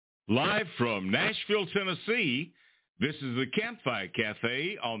Live from Nashville, Tennessee, this is the Campfire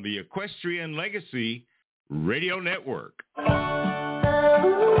Cafe on the Equestrian Legacy Radio Network. Riding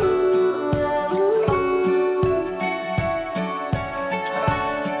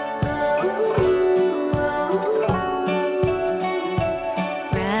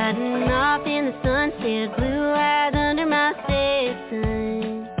off in the sunset, blue eyes under my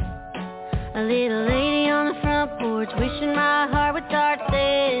Stetson. A little lady on the front porch, wishing my heart would start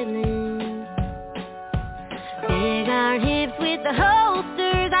sailing. Big iron hips with the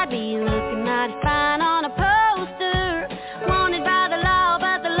holsters, I'd be looking mighty fine on a poster. Wanted by the law,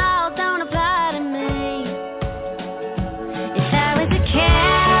 but the laws don't apply to me. If I was a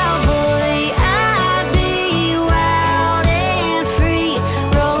cowboy, I'd be wild and free,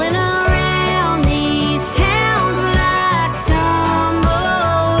 rolling around these towns like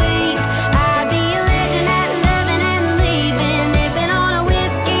tumbleweeds. I'd be a legend at loving and leaving, nipping on a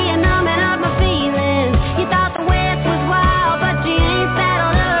whiskey and numbing up my feelings. You thought the West was wild, but you ain't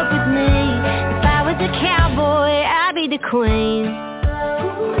saddled up with me. If I was a cowboy, I'd be the queen.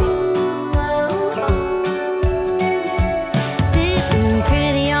 Sitting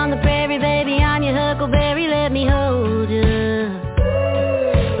pretty on the prairie, baby, on your huckleberry, let me hold ya.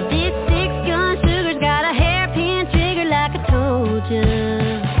 This six-gun sugar's got a hairpin trigger like I told ya.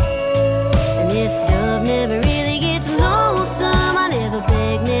 And this stuff never really gets lonesome. I never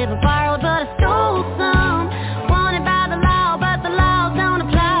begged, never borrowed, but I stole some. Wanted by the law, but the laws don't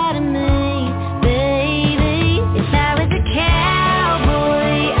apply to me, baby. If I was a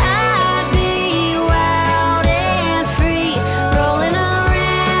cowboy, I'd be wild and free, rolling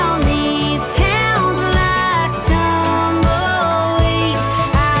around these towns like tumbleweeds.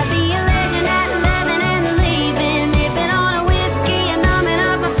 I'd be a legend at loving and leaving, nipping on a whiskey and numbing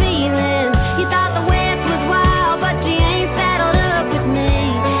up my feelings. You thought the West was wild, but you ain't saddled up with me.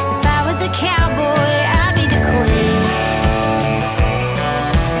 If I was a cowboy, I'd be the queen.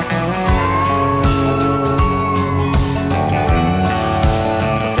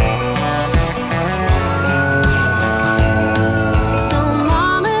 So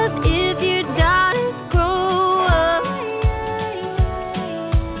mamas, if your daughters grow up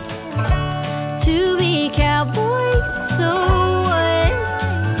to be cowboys, so what?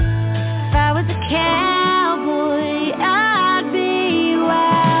 If I was a cowboy, I'd be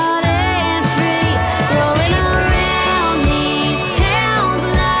wild and free, rolling around these towns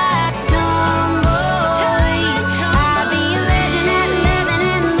like tumbleweeds. I'd be a legend at living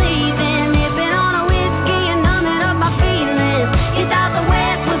and leaving, nipping on a whiskey and numbing up my feelings. You thought the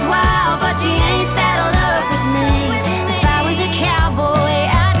West was wild, but you ain't saddled up with me. If I was a cowboy,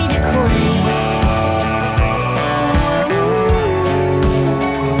 I'd be the queen.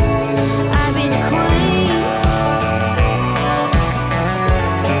 I'd be the queen.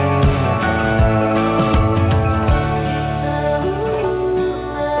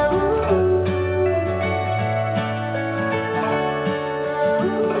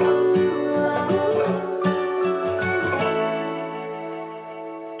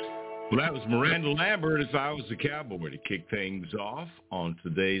 Well, that was Miranda Lambert, If I Was a Cowboy, to kick things off on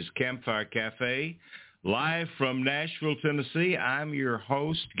today's Campfire Cafe. Live from Nashville, Tennessee, I'm your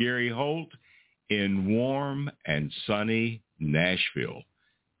host, Gary Holt, in warm and sunny Nashville.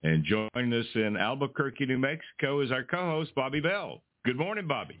 And joining us in Albuquerque, New Mexico is our co-host, Bobbi Bell. Good morning,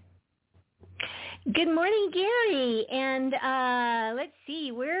 Bobbi. Good morning, Gary. And let's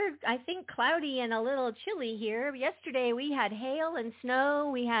see, we're, I think, cloudy and a little chilly here. Yesterday we had hail and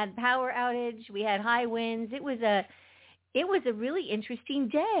snow. We had power outage. We had high winds. It was a really interesting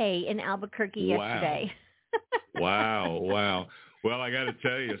day in Albuquerque yesterday. Wow. Well, I got to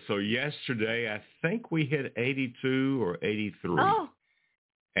tell you, so yesterday I think we hit 82 or 83. Oh.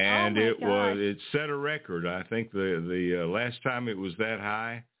 And Oh my gosh. it set a record. I think the last time it was that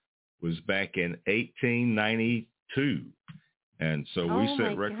high was back in 1892. And so we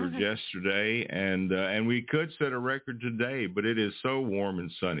set records yesterday, and we could set a record today, but it is so warm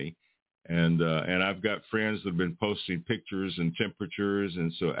and sunny. And I've got friends that have been posting pictures and temperatures.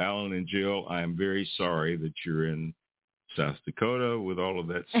 And so Alan and Jill, I am very sorry that you're in South Dakota with all of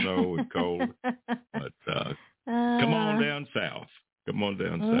that snow and cold. But come on down south. Come on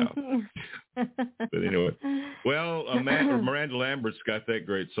down south. But anyway, well, Miranda Lambert's got that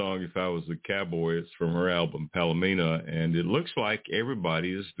great song, If I Was a Cowboy. It's from her album, Palomino. And it looks like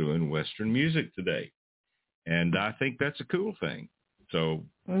everybody is doing Western music today. And I think that's a cool thing. So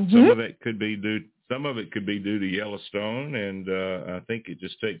some of it could be due to Yellowstone, and I think it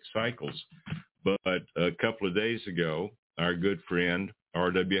just takes cycles. But a couple of days ago, our good friend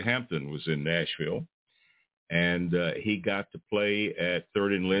R.W. Hampton was in Nashville, And he got to play at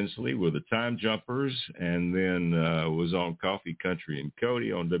 3rd and Lindsley with the Time Jumpers, and then was on Coffee Country and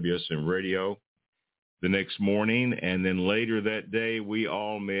Cody on WSM Radio the next morning. And then later that day, we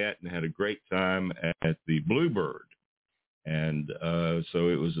all met and had a great time at the Bluebird. And so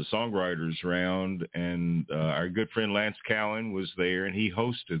it was a songwriters round, and our good friend Lance Cowan was there, and he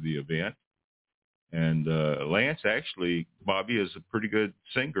hosted the event. And Lance actually, Bobbi, is a pretty good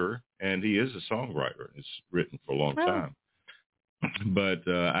singer, and he is a songwriter. It's written for a long time. But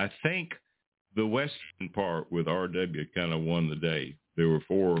I think the Western part with RW kind of won the day. There were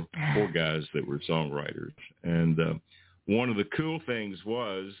four guys that were songwriters. And one of the cool things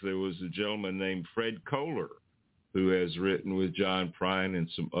was there was a gentleman named Fred Kohler who has written with John Prine and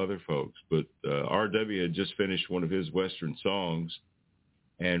some other folks. But RW had just finished one of his Western songs,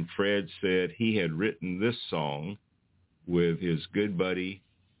 and Fred said he had written this song with his good buddy,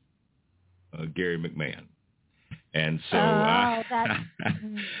 Gary McMahon. And so I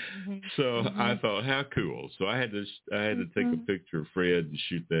thought, how cool. So I had to take a picture of Fred and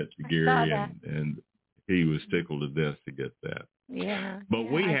shoot that to Gary, and he was tickled to death to get that. Yeah.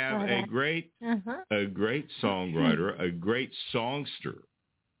 But we have a great songwriter, a great songster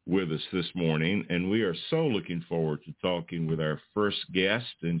with us this morning, and we are so looking forward to talking with our first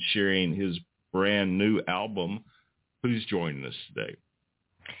guest and sharing his brand new album. Who's joining us today?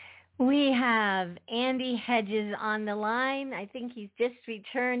 We have Andy Hedges on the line. I think he's just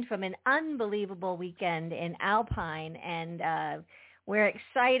returned from an unbelievable weekend in Alpine, and we're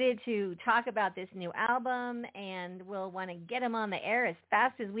excited to talk about this new album, and we'll want to get him on the air as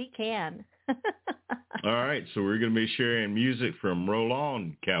fast as we can. All right, so we're going to be sharing music from Roll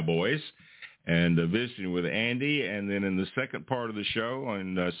On, Cowboys, and visiting with Andy. And then in the second part of the show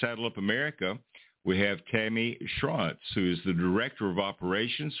on Saddle Up America, we have Tammy Sronce, who is the Director of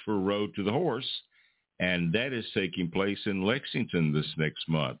Operations for Road to the Horse, and that is taking place in Lexington this next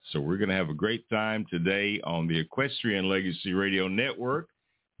month. So we're going to have a great time today on the Equestrian Legacy Radio Network,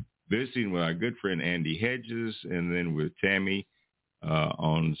 visiting with our good friend Andy Hedges, and then with Tammy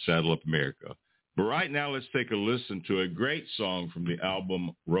on Saddle Up America. But right now, let's take a listen to a great song from the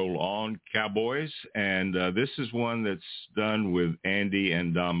album Roll On, Cowboys. And this is one that's done with Andy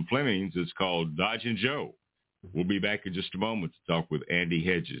and Dom Flemings. It's called Dodgin' Joe. We'll be back in just a moment to talk with Andy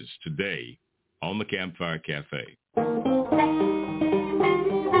Hedges today on the Campfire Cafe.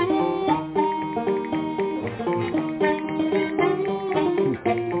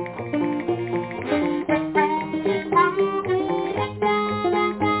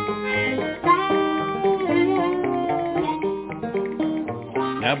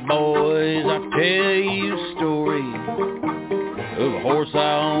 Now, boys, I'll tell you a story of a horse I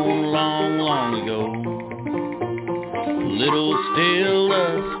owned long, long ago. Little still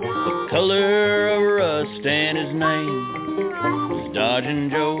dust, the color of rust, and his name was Dodgin'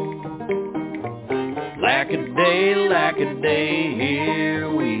 Joe. Lack-a-day, here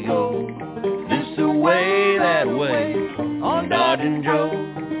we go. This away, that way, on Dodgin' Joe.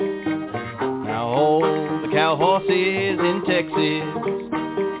 Now all the cow horses in Texas,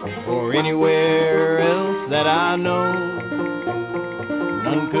 or anywhere else that I know,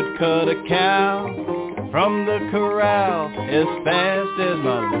 none could cut a cow from the corral as fast as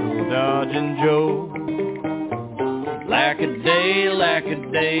my little Dodgin' Joe.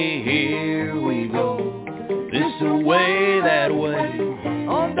 Lack-a-day, here we go. This away, that way,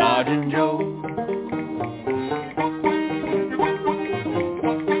 on Dodgin' Joe.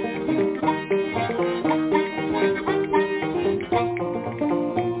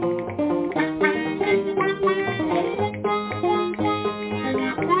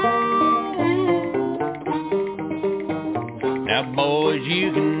 Boys,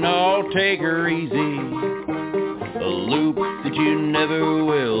 you can all take her easy, a loop that you never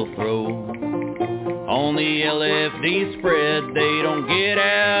will throw. On the LFD spread, they don't get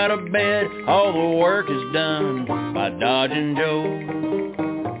out of bed. All the work is done by Dodgin' Joe.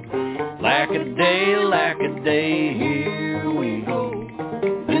 Lack-a-day, here we go.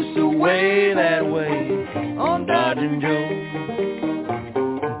 This away, that way, on Dodgin' Joe.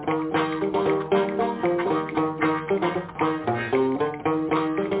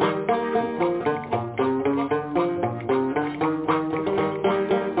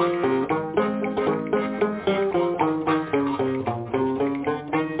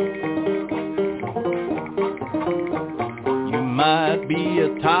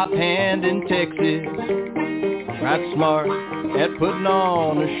 Top hand in Texas, right smart at putting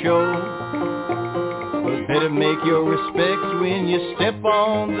on a show, but better make your respects when you step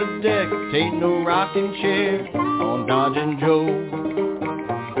on the deck. Tain't no rocking chair on Dodgin' Joe.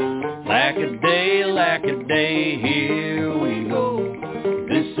 Lack-a-day, lack-a-day, here we go.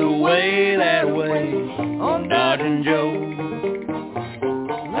 This away, that way, on Dodging Joe.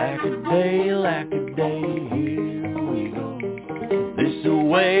 Lack-a-day, lack-a-day, here we go. This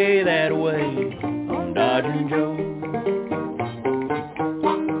away, that way, on Dodging Joe.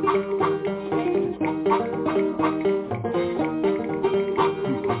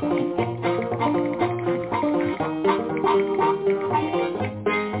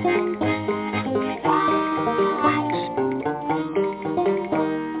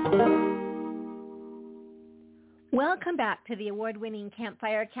 Welcome back to the award-winning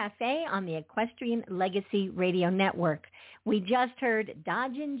Campfire Cafe on the Equestrian Legacy Radio Network. We just heard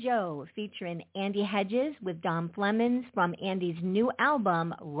Dodgin' Joe featuring Andy Hedges with Dom Flemons from Andy's new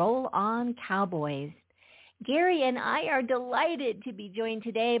album, Roll On Cowboys. Gary and I are delighted to be joined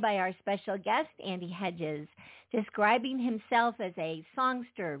today by our special guest, Andy Hedges. Describing himself as a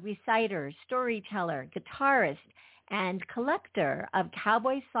songster, reciter, storyteller, guitarist, and collector of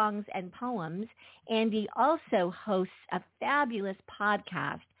cowboy songs and poems, Andy also hosts a fabulous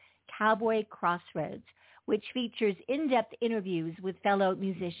podcast, Cowboy Crossroads, which features in-depth interviews with fellow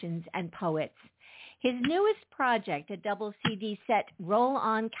musicians and poets. His newest project, a double CD set, Roll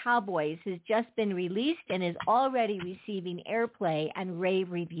On Cowboys, has just been released and is already receiving airplay and rave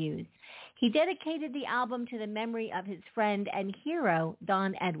reviews. He dedicated the album to the memory of his friend and hero,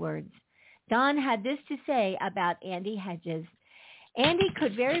 Don Edwards. Don had this to say about Andy Hedges. Andy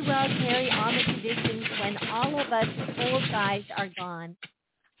could very well carry on the traditions when all of us old guys are gone.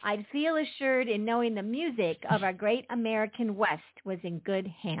 I'd feel assured in knowing the music of our great American West was in good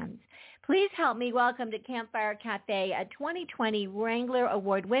hands. Please help me welcome to Campfire Cafe a 2020 Wrangler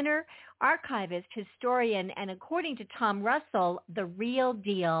Award winner, archivist, historian, and according to Tom Russell, the real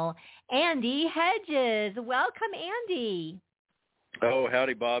deal, Andy Hedges. Welcome, Andy. Oh,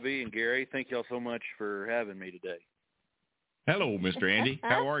 howdy, Bobbi and Gary. Thank y'all so much for having me today. Hello, Mr. Andy.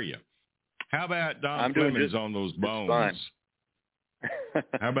 How are you? How about Don Flemons on those bones? Fine.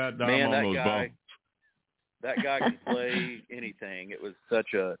 How about Don Man, on those bones? That guy can play anything. It was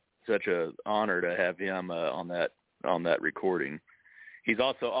such a honor to have him on that recording. He's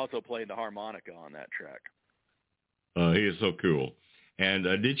also played the harmonica on that track. He is so cool. And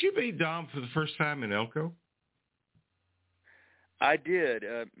did you meet Dom for the first time in Elko? I did.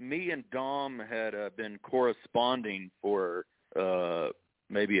 Me and Dom had been corresponding for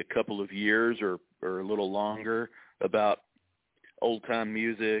maybe a couple of years or a little longer about old-time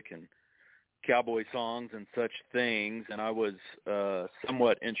music and cowboy songs and such things, and I was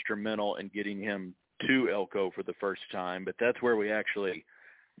somewhat instrumental in getting him to Elko for the first time, but that's where we actually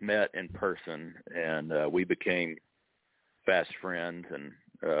met in person, and we became fast friends, and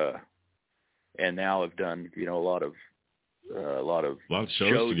now have done a lot of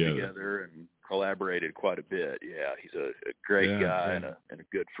shows together and collaborated quite a bit. Yeah, he's a great guy and a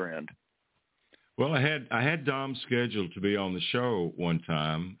good friend. Well, I had Dom scheduled to be on the show one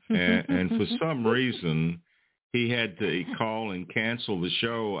time, and for some reason he had to call and cancel the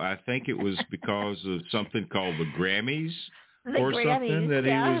show. I think it was because of something called the Grammys something that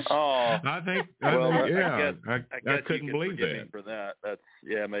he was. Oh, I couldn't believe that. For that, that's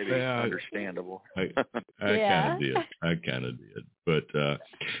maybe understandable. I kind of did. But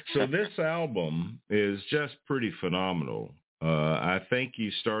so this album is just pretty phenomenal. I think you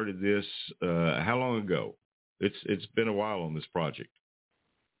started this how long ago? It's been a while on this project.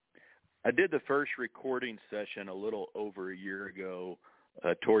 I did the first recording session a little over a year ago,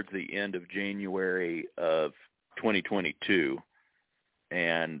 towards the end of January of 2022,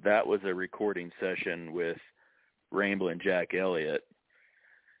 and that was a recording session with Ramblin' Jack Elliott,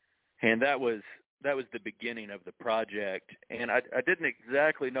 and that was the beginning of the project. And I didn't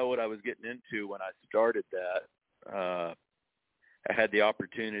exactly know what I was getting into when I started that. I had the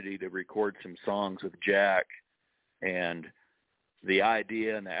opportunity to record some songs with Jack, and the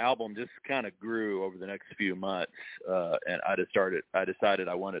idea and the album just kind of grew over the next few months. And I decided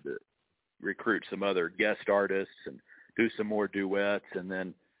I wanted to recruit some other guest artists and do some more duets. And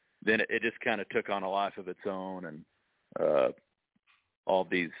then it just kind of took on a life of its own. And all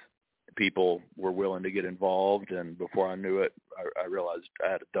these people were willing to get involved. And before I knew it, I realized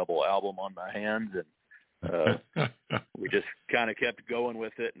I had a double album on my hands, and we just kind of kept going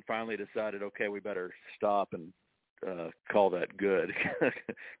with it, and finally decided, okay, we better stop and call that good, because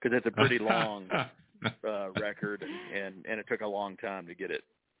it's a pretty long record, and it took a long time to get it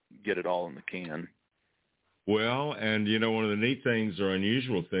all in the can. Well, and one of the neat things or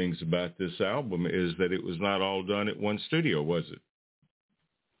unusual things about this album is that it was not all done at one studio, was it?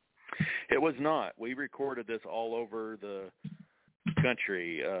 It was not. We recorded this all over the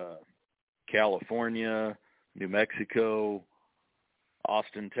country. California, New Mexico,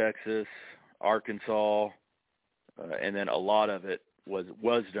 Austin, Texas, Arkansas, and then a lot of it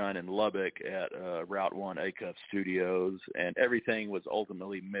was done in Lubbock at Route 1 ACUF Studios, and everything was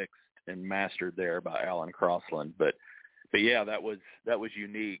ultimately mixed and mastered there by Alan Crossland. But yeah, that was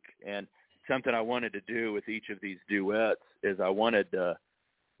unique. And something I wanted to do with each of these duets is I wanted to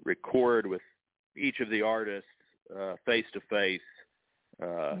record with each of the artists face to face,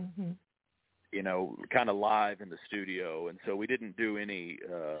 you know, kind of live in the studio. And so we didn't do any,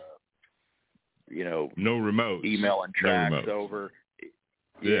 you know, no remotes, email and tracks no over.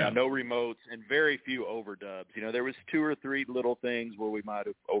 Yeah, no remotes and very few overdubs. You know, there was 2 or 3 little things where we might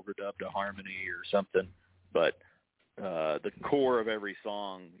have overdubbed a harmony or something, but the core of every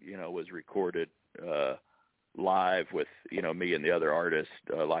song, you know, was recorded live with, you know, me and the other artist,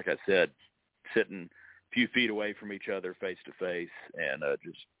 like I said, sitting a few feet away from each other face to face and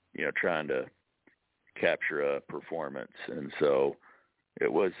just, you know, trying to capture a performance. And so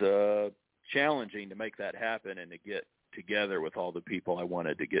it was challenging to make that happen and to get together with all the people I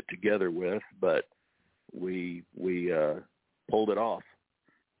wanted to get together with, but we pulled it off,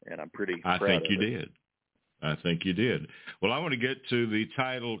 and I'm pretty proud of it. I think you did. Well, I want to get to the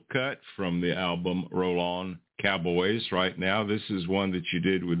title cut from the album Roll On, Cowboys right now. This is one that you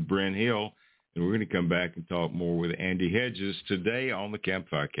did with Bryn Hill, and we're going to come back and talk more with Andy Hedges today on the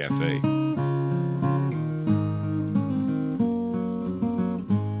Campfire Cafe.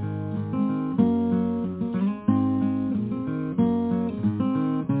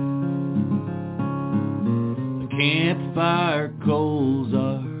 Campfire coals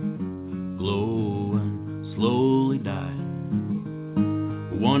are glowing, slowly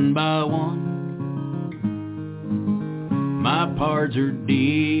dying, one by one. My pards are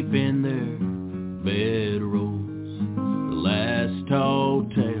deep in their bedrolls. The last tall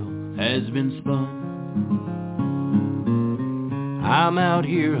tale has been spun. I'm out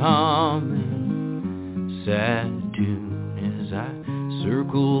here humming sad tune as I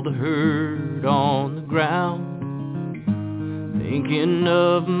circle the herd on the ground, thinking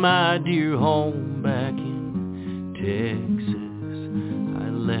of my dear home back in Texas. I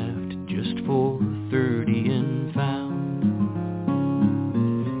left just for 30 and found.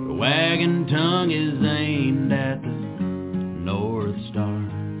 The wagon tongue is aimed at the North Star,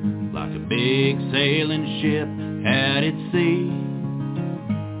 like a big sailing ship at its sea.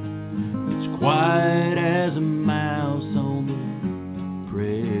 It's quiet as a mouse on the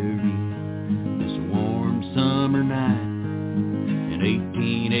prairie this warm summer night.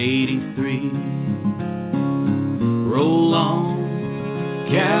 1883. Roll on,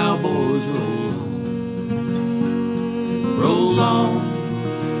 cowboys, roll on. Roll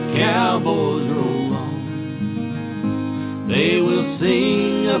on, cowboys, roll on. They will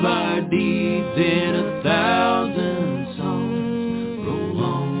sing of our deeds in 1,000 songs. Roll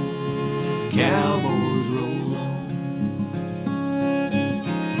on, cowboys, roll on.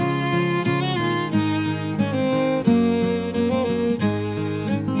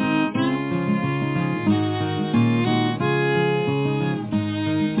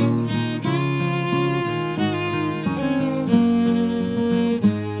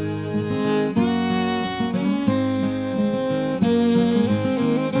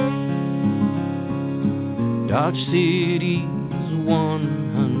 Dodge City's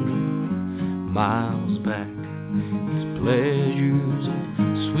 100 miles back. Its pleasures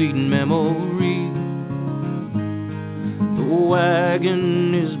and sweet memories. The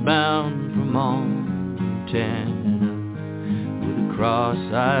wagon is bound for Montana with a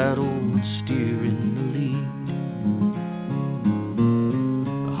cross-eyed old steer in the lead.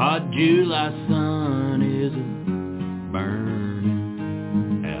 The hot July sun is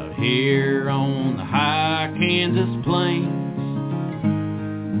burning out here on the high Kansas plains.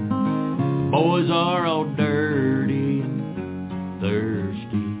 The boys are all dirty and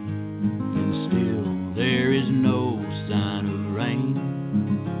thirsty, and still there is no sign of rain.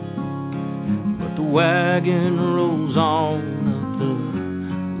 But the wagon rolls on up the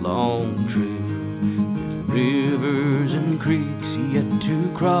long trail. There's rivers and creeks yet to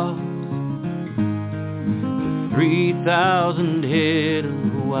cross, with 3,000 head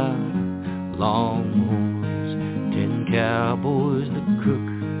of wild longhorns, 10 cowboys, the crook,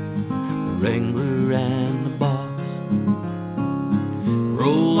 the wrangler, and the boss.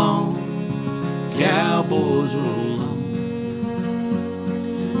 Roll on, cowboys, roll on.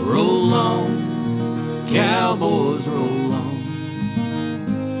 Roll on, cowboys, roll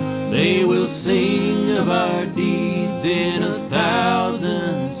on. They will sing of our deeds in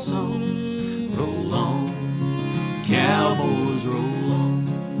 1,000 songs. Roll on, cowboys, roll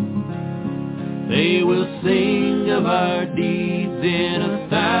on. in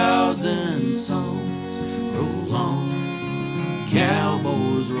 1,000 songs. Roll on,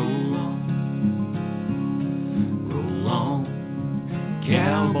 cowboys, roll on. Roll on,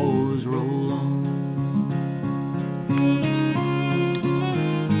 cowboys, roll on.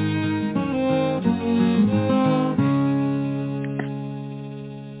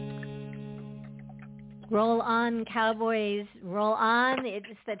 Roll on, Cowboys, roll on. It's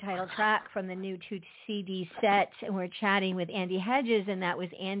the title track from the new 2-CD set, and we're chatting with Andy Hedges, and that was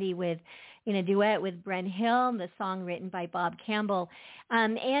Andy in a duet with Brent Hill, the song written by Bob Campbell.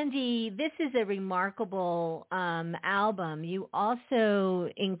 Andy, this is a remarkable album. You also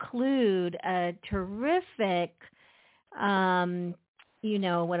include a terrific, what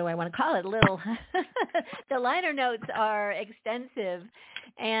do I want to call it? The liner notes are extensive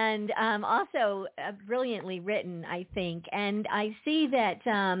and also brilliantly written, I think. And I see that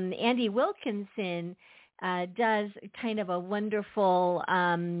Andy Wilkinson does kind of a wonderful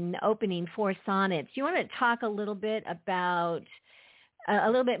opening for sonnets. Do you want to talk a little bit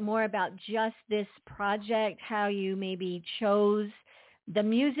more about just this project, how you maybe chose the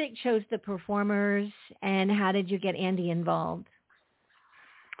music, chose the performers, and how did you get Andy involved?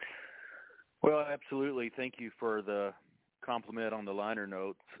 Well, absolutely. Thank you for the compliment on the liner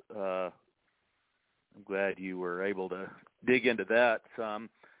notes. I'm glad you were able to dig into that some.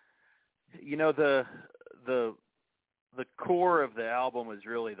 The core of the album is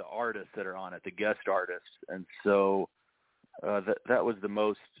really the artists that are on it, the guest artists, and so that was the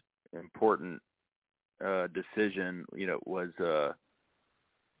most important decision. Was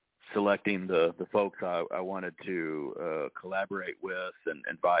selecting the folks I wanted to collaborate with and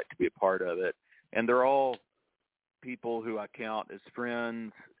invite to be a part of it. And they're all people who I count as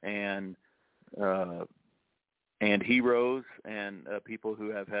friends and heroes, and people who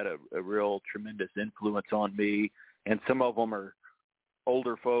have had a real tremendous influence on me. And some of them are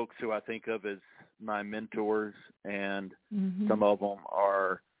older folks who I think of as my mentors, and some of them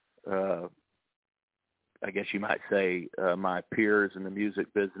are I guess you might say, my peers in the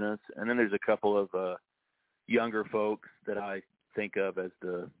music business. And then there's a couple of younger folks that I think of as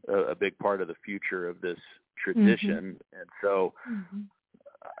a big part of the future of this tradition. And so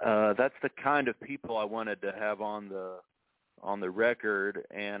that's the kind of people I wanted to have on the record.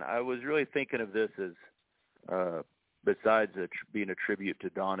 And I was really thinking of this as, besides being a tribute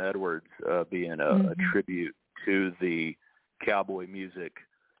to Don Edwards, being a tribute to the cowboy music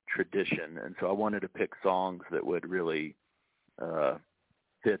tradition. And so I wanted to pick songs that would really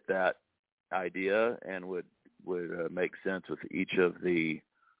fit that idea and would make sense with each of the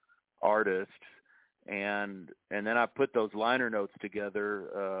artists. And then I put those liner notes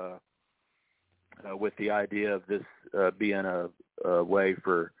together with the idea of this being a way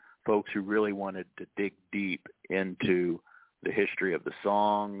for folks who really wanted to dig deep into the history of the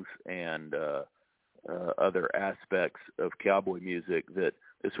songs and other aspects of cowboy music, that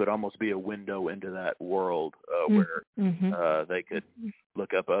this would almost be a window into that world where they could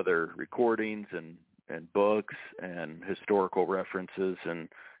look up other recordings and books and historical references and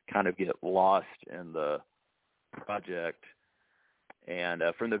kind of get lost in the project. And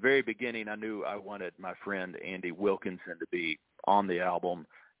from the very beginning, I knew I wanted my friend Andy Wilkinson to be on the album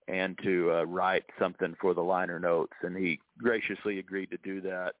and to write something for the liner notes. And he graciously agreed to do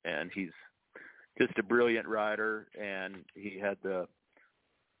that. And he's just a brilliant writer, and he had the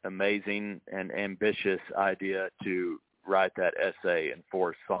amazing and ambitious idea to write that essay in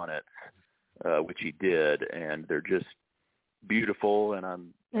 4 sonnets, which he did, and they're just beautiful, and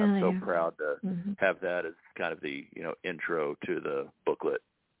I'm so proud to have that as kind of the intro to the booklet.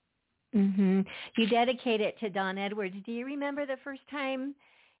 You dedicate it to Don Edwards. Do you remember the first time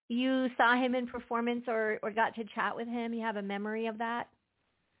you saw him in performance or got to chat with him? You have a memory of that?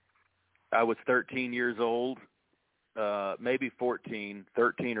 I was 13 years old, maybe 13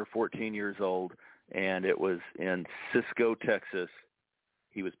 or 14 years old, and it was in Cisco, Texas.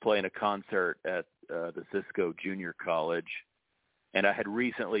 He was playing a concert at the Cisco Junior College, and I had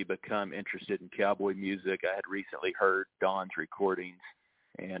recently become interested in cowboy music. I had recently heard Don's recordings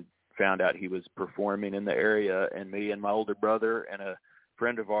and found out he was performing in the area, and me and my older brother and a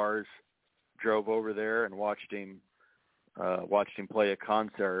friend of ours drove over there and watched him play a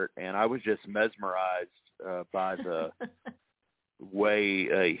concert, and I was just mesmerized by the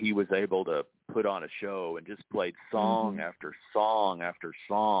way he was able to put on a show and just played song after song after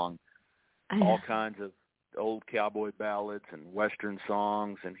song, all kinds of old cowboy ballads and Western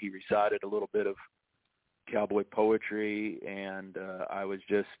songs, and he recited a little bit of cowboy poetry, and I was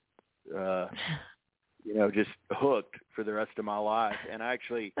just just hooked for the rest of my life. And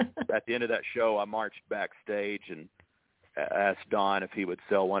actually, at the end of that show, I marched backstage and asked Don if he would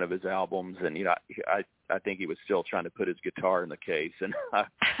sell one of his albums, and I think he was still trying to put his guitar in the case, and I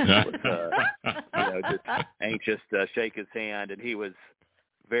was just anxious to shake his hand, and he was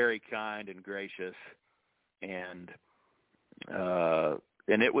very kind and gracious, and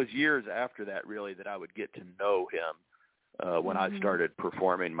it was years after that really that I would get to know him when I started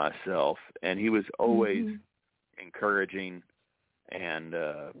performing myself, and he was always encouraging and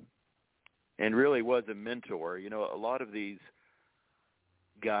really was a mentor. A lot of these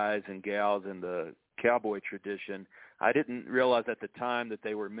guys and gals in the cowboy tradition, I didn't realize at the time that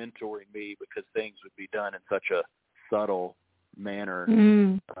they were mentoring me because things would be done in such a subtle manner.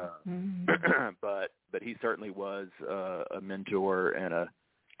 But he certainly was a mentor and a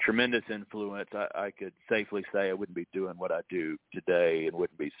tremendous influence. I could safely say I wouldn't be doing what I do today and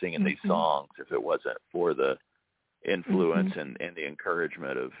wouldn't be singing these songs if it wasn't for the influence and the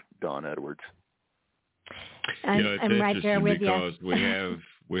encouragement of Don Edwards. It's I'm right there with because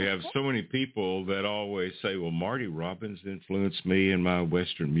we have so many people that always say, well, Marty Robbins influenced me in my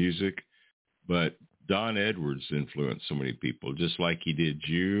Western music, but Don Edwards influenced so many people, just like he did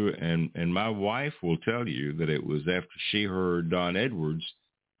you. And my wife will tell you that it was after she heard Don Edwards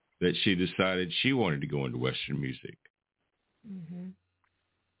that she decided she wanted to go into Western music.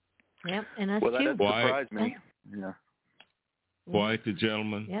 Yep, and us well, too. That surprised me. Yeah. Quite the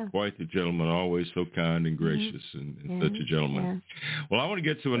gentleman. Yeah. Quite the gentleman. Always so kind and gracious and such a gentleman. Yeah. Well, I want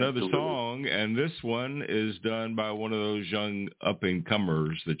to get to another song, and this one is done by one of those young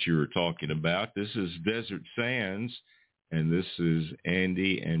up-and-comers that you were talking about. This is Desert Sands, and this is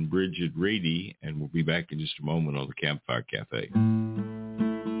Andy and Bridget Reedy, and we'll be back in just a moment on the Campfire Cafe.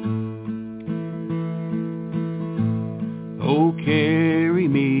 Oh, carry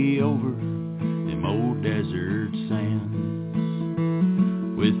me over them old desert sands,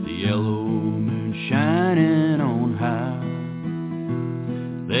 with the yellow moon shining on high.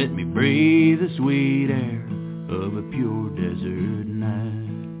 Let me breathe the sweet air of a pure desert night.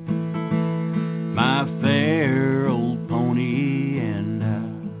 My fair old pony and I,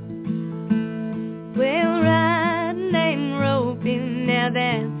 well, riding and roping, now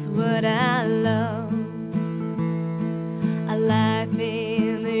that's what I love. A life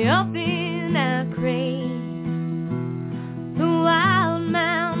in the open I crave, the wild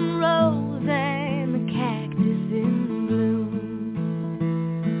mountain rose and the cactus in bloom.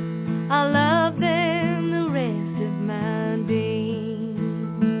 I love them the rest of my days.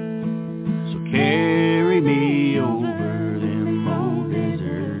 So carry me over them old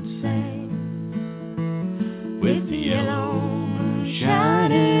desert sands, with the yellow moon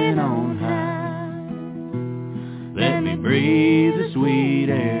shining on high. Let me breathe the sweet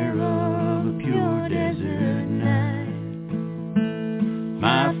air of a pure desert night.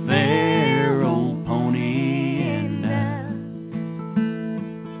 My fair old pony and I.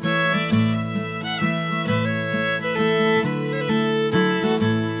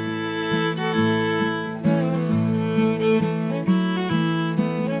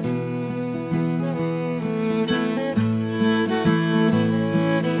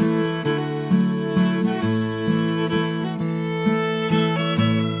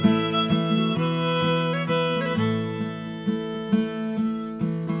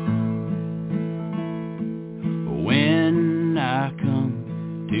 When I come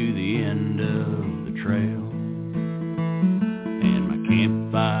to the end of the trail and my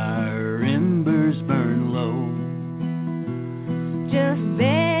campfire embers burn low, Just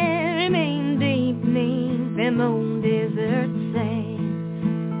bury me deep beneath them old desert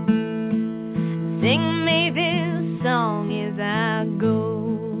sands. Sing me this song as I go.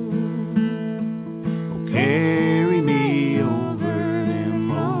 oh, carry me over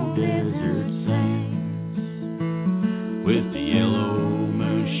them old desert sands, with the yellow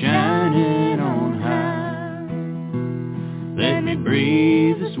moon shining on high.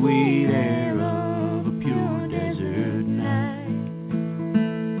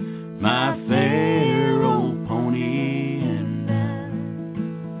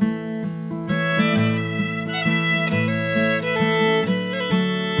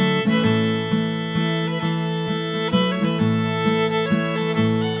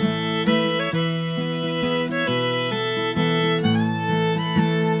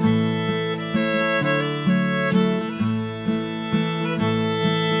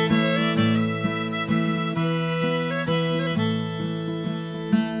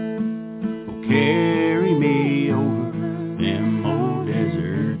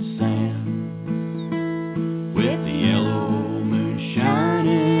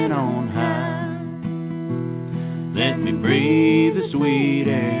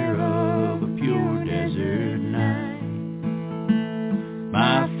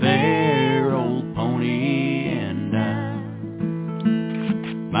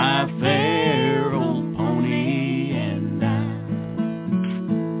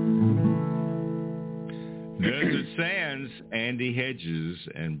 Hedges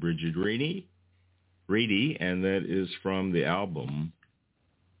and Bridget Reedy, and that is from the album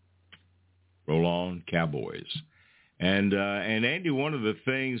Roll On, Cowboys. And Andy, one of the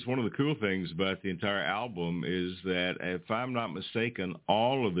cool things about the entire album is that, if I'm not mistaken,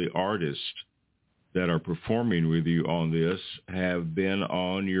 all of the artists that are performing with you on this have been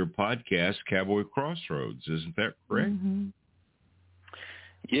on your podcast, Cowboy Crossroads. Isn't that correct? Mm-hmm.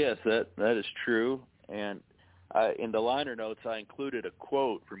 Yes, that is true. And in the liner notes, I included a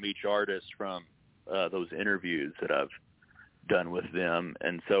quote from each artist from those interviews that I've done with them.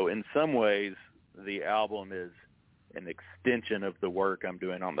 And so in some ways, the album is an extension of the work I'm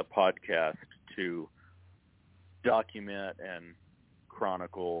doing on the podcast to document and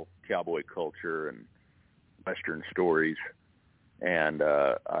chronicle cowboy culture and Western stories. And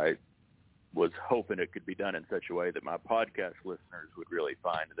I was hoping it could be done in such a way that my podcast listeners would really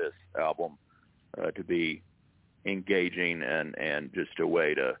find this album to be engaging and just a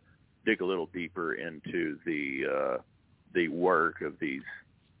way to dig a little deeper into the work of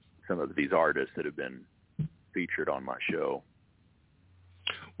some of these artists that have been featured on my show.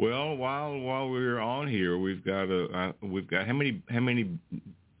 Well, while we're on here, we've got how many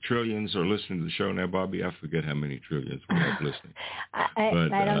trillions are listening to the show now, Bobbi? I forget how many trillions we have listening.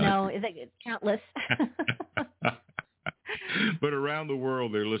 I don't know. Is it countless? But around the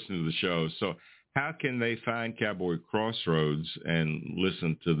world, they're listening to the show. So how can they find Cowboy Crossroads and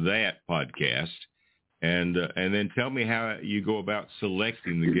listen to that podcast? And then tell me how you go about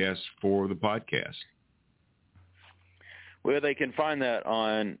selecting the guests for the podcast. Well, they can find that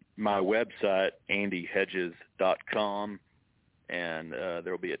on my website, andyhedges.com, and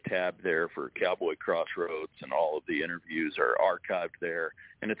there will be a tab there for Cowboy Crossroads, and all of the interviews are archived there.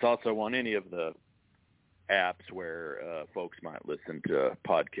 And it's also on any of the apps where folks might listen to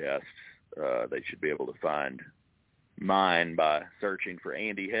podcasts. They should be able to find mine by searching for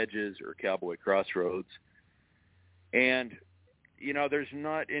Andy Hedges or Cowboy Crossroads. And, there's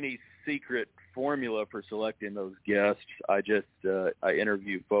not any secret formula for selecting those guests. I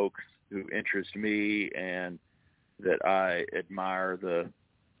interview folks who interest me and that I admire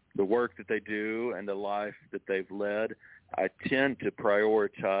the work that they do and the life that they've led. I tend to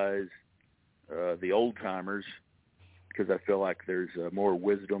prioritize the old timers because I feel like there's more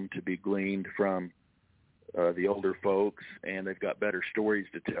wisdom to be gleaned from the older folks, and they've got better stories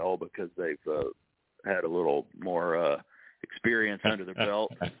to tell because they've had a little more experience under their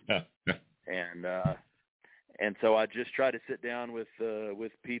belt. And so I just try to sit down with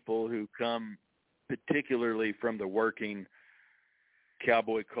people who come particularly from the working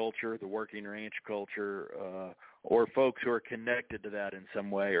cowboy culture, the working ranch culture, or folks who are connected to that in some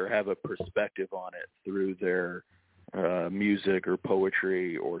way or have a perspective on it through their music or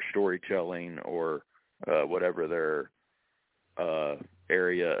poetry or storytelling or whatever their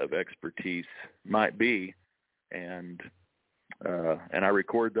area of expertise might be. And I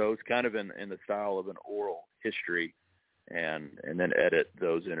record those kind of in the style of an oral history and then edit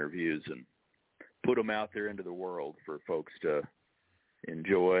those interviews and put them out there into the world for folks to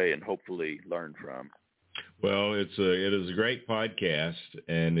enjoy and hopefully learn from. Well, it is a great podcast,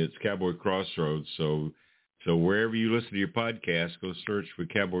 and it's Cowboy Crossroads. So wherever you listen to your podcast, go search for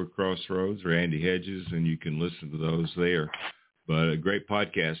Cowboy Crossroads or Andy Hedges, and you can listen to those there. But a great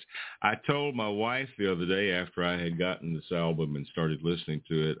podcast. I told my wife the other day after I had gotten this album and started listening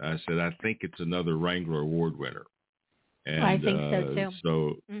to it, I said, I think it's another Wrangler Award winner. And I think so too.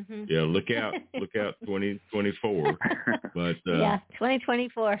 So yeah, look out 2024. But yeah,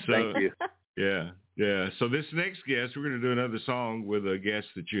 2024. So, thank you. Yeah. So this next guest, we're going to do another song with a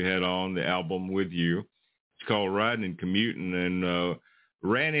guest that you had on the album with you. It's called Riding and Commuting, and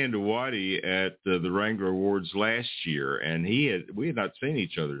ran into Waddy at the Wrangler Awards last year, and we had not seen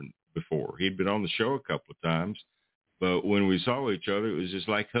each other before. He'd been on the show a couple of times, but when we saw each other, it was just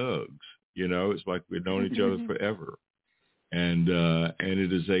like hugs. It's like we'd known each other forever. And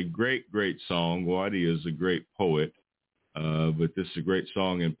it is a great, great song. Waddy is a great poet, but this is a great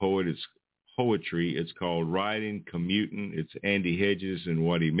song and poetry. It's called Riding, Commuting. It's Andy Hedges and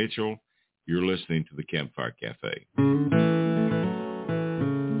Waddy Mitchell. You're listening to the Campfire Cafe.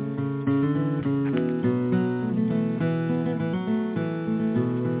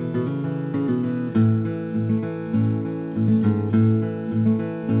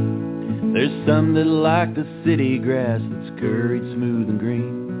 There's some that like the city grass that's curried smooth and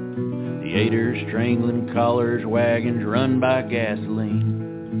green, the eaters strangling collars, wagons run by gasoline.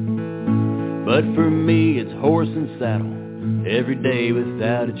 But for me it's horse and saddle, every day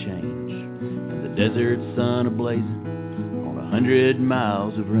without a change, and the desert sun a-blazing on 100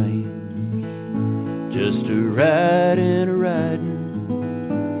 miles of range. Just a riding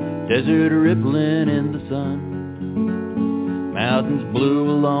desert rippling in the sun, mountains blue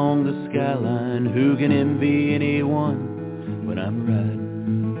along the skyline. Who can envy anyone when I'm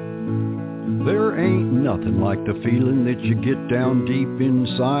riding? There ain't nothing like the feeling that you get down deep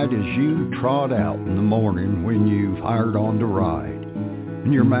inside as you trot out in the morning when you've hired on to ride.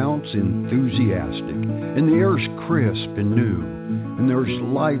 And your mount's enthusiastic, and the air's crisp and new, and there's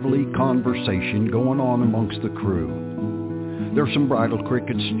lively conversation going on amongst the crew. There's some bridle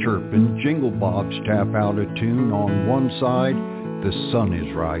crickets chirping, jingle bobs tap out a tune. On one side, the sun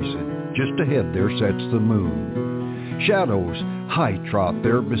is rising. Just ahead there sets the moon. Shadows high trot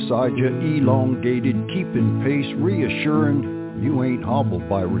there beside you, elongated, keeping pace, reassuring you ain't hobbled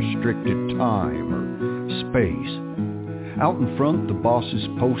by restricted time or space. Out in front, the boss is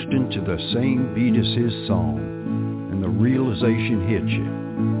posting to the same beat as his song, and the realization hits you.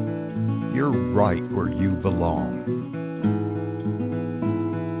 You're right where you belong.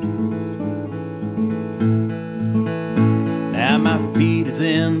 Now my feet is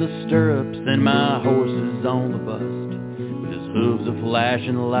in the stirrups and my horse is on the bust, with his hooves a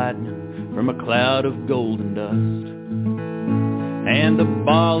flashing lightning from a cloud of golden dust. And the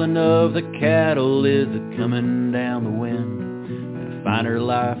bawling of the cattle is a-coming down the wind, and a finer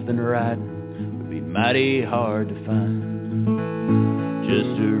life than riding would be mighty hard to find.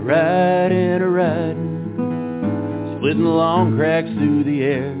 Just a-riding, splitting long cracks through the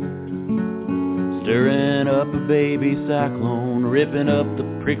air, stirring up a baby cyclone, ripping up the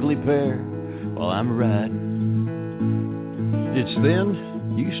prickly pear while I'm riding. It's then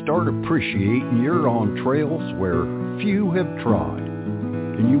you start appreciating you're on trails where few have trod,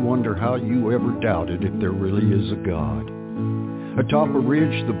 and you wonder how you ever doubted if there really is a God. Atop a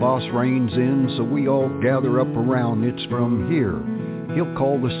ridge the boss reins in, so we all gather up around. It's from here he'll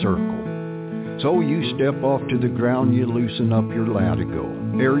call the circle. So you step off to the ground, you loosen up your latigo,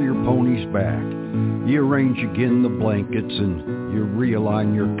 air your pony's back, you arrange again the blankets, and you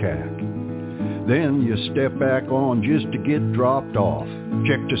realign your cack. Then you step back on just to get dropped off,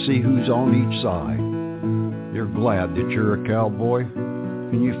 check to see who's on each side. You're glad that you're a cowboy,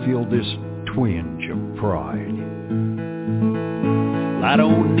 and you feel this twinge of pride. I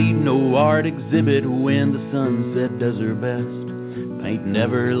don't need no art exhibit when the sunset does her best, painting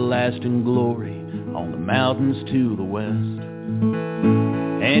everlasting glory on the mountains to the west.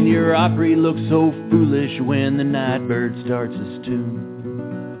 And your Opry looks so foolish when the nightbird starts his tune,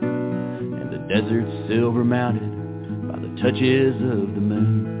 and the desert's silver mounted by the touches of the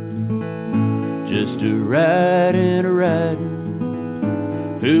moon. Just a-riding,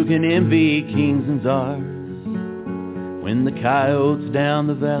 who can envy kings and czars, when the coyotes down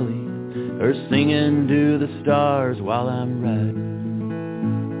the valley are singing to the stars while I'm riding.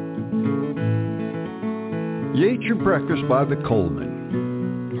 You ate your breakfast by the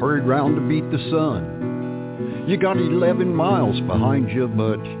Coleman, hurried round to beat the sun. You got 11 miles behind you,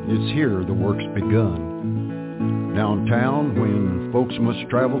 but it's here the work's begun. Downtown, when folks must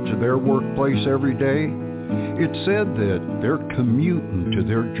travel to their workplace every day, it's said that they're commuting to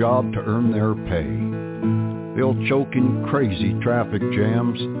their job to earn their pay. They'll choke in crazy traffic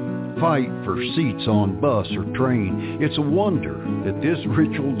jams, fight for seats on bus or train. It's a wonder that this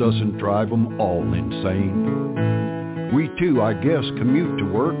ritual doesn't drive them all insane. We too, I guess, commute to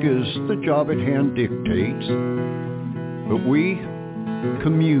work as the job at hand dictates, but we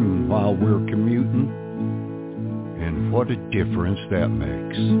commune while we're commuting, and what a difference that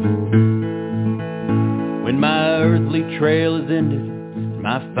makes. When my earthly trail is ended,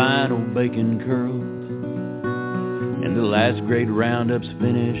 my final bacon curls, and the last great roundup's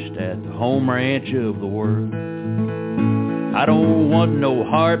finished at the home ranch of the world, I don't want no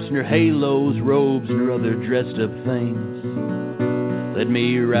harps nor halos, robes nor other dressed up things. Let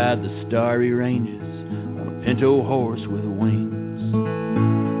me ride the starry ranges on a pinto horse with wings.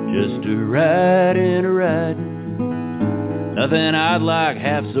 Just a-riding, nothing I'd like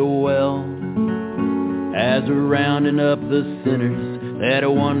half so well as a-rounding up the sinners that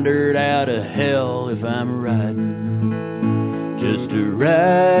wandered out of hell if I'm riding. Just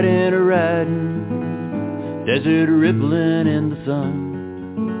a-riding, desert rippling in the sun,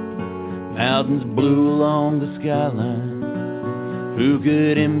 mountains blue along the skyline. Who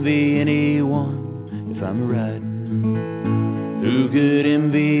could envy anyone if I'm riding? Who could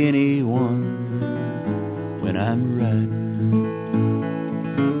envy anyone when I'm riding?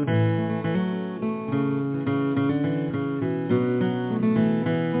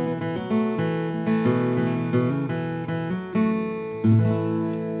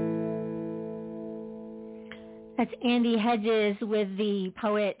 That's It's Andy Hedges with the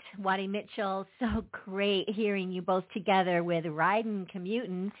poet Waddy Mitchell. So great hearing you both together with Ridin'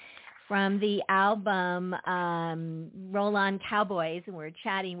 Commutin' from the album Roll On COWBOYS, and we're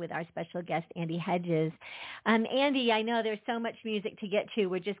chatting with our special guest, Andy Hedges. Andy, I know there's so much music to get to.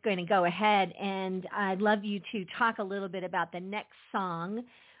 We're just going to go ahead, and I'd love you to talk a little bit about the next song,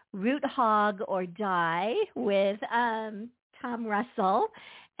 Root Hog or Die, with Tom Russell.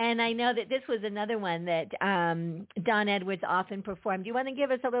 And I know that this was another one that Don Edwards often performed. Do you want to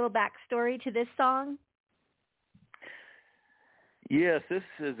give us a little backstory to this song? Yes, this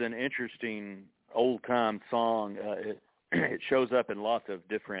is an interesting old-time song. It shows up in lots of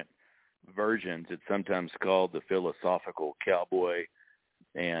different versions. It's sometimes called the Philosophical Cowboy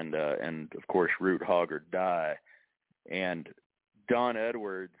and of course, Root Hog or Die. And Don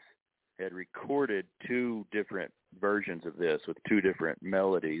Edwards had recorded two different versions of this with two different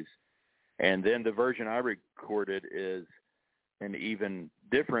melodies, and then the version I recorded is an even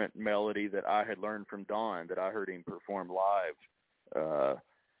different melody that I had learned from Don, that I heard him perform live,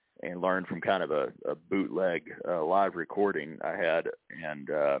 and learned from kind of a bootleg live recording I had, and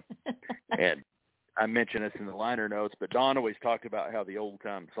I mentioned this in the liner notes, but Don always talked about how the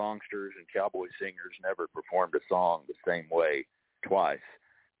old-time songsters and cowboy singers never performed a song the same way twice.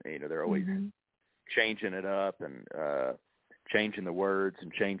 You know, they're always changing it up and changing the words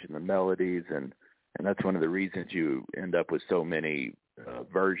and changing the melodies, and that's one of the reasons you end up with so many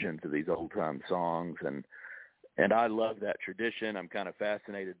versions of these old-time songs. And I love that tradition. I'm kind of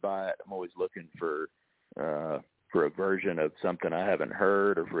fascinated by it. I'm always looking for a version of something I haven't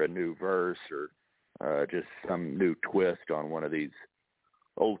heard, or for a new verse, or just some new twist on one of these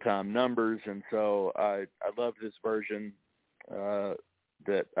old-time numbers. And so I love this version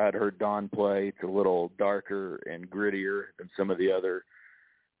that I'd heard Don play. It's a little darker and grittier than some of the other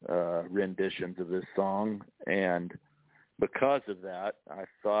renditions of this song. And because of that, I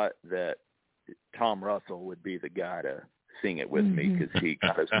thought that Tom Russell would be the guy to sing it with me, because he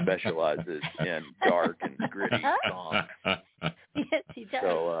kind of specializes in dark and gritty songs. Yes, he does.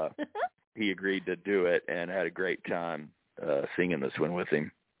 So he agreed to do it, and had a great time singing this one with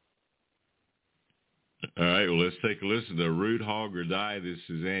him. All right, well, let's take a listen to Root Hog or Die. This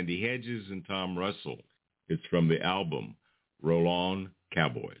is Andy Hedges and Tom Russell. It's from the album Roll On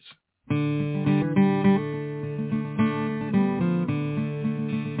COWBOYS.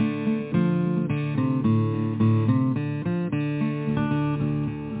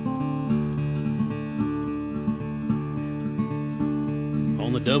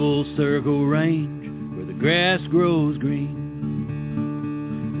 On the double circle range where the grass grows green,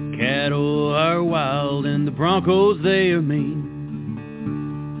 cattle are wild and the broncos, they are mean.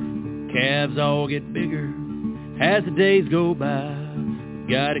 Calves all get bigger as the days go by.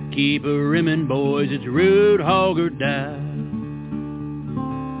 Gotta keep a rimmin', boys, it's root hog or die.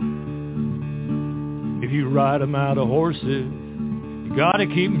 If you ride 'em out of horses, you gotta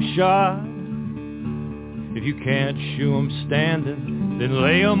keep 'em shod. If you can't shoe 'em standing, then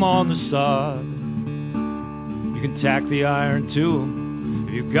lay 'em on the sod. You can tack the iron to 'em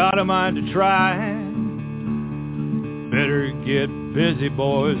if you've got a mind to try. Better get busy,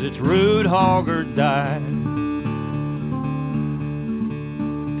 boys, it's root hog or die.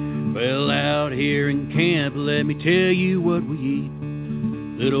 Well, out here in camp, let me tell you what we eat.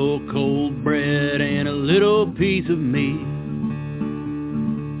 Little cold bread and a little piece of meat.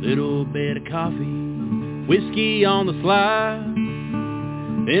 Little bit of coffee, whiskey on the sly.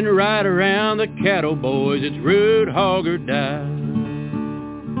 Then right around the cattle, boys, it's root hog or die.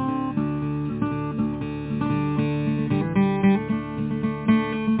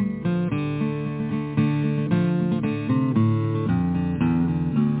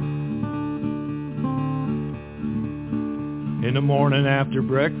 In the morning after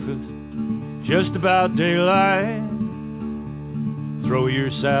breakfast, just about daylight, throw your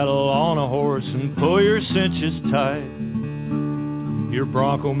saddle on a horse and pull your cinches tight. Your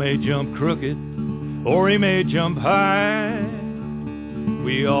bronco may jump crooked, or he may jump high.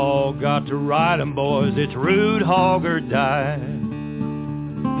 We all got to ride 'em, boys, it's root hog or die.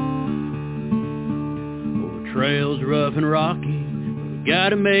 Oh, the trail's rough and rocky, we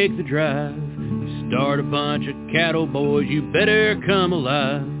gotta make the drive. Start a bunch of cattle, boys, you better come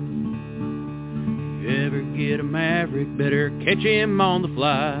alive. If you ever get a maverick, better catch him on the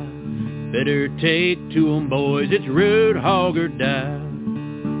fly. Better take to 'em, boys, it's root hog or die.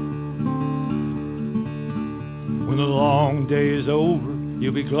 When the long day is over,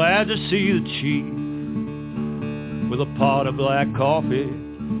 you'll be glad to see the chief, with a pot of black coffee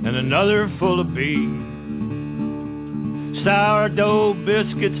and another full of beef. Sourdough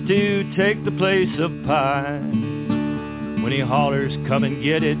biscuits to take the place of pie. When he hollers, come and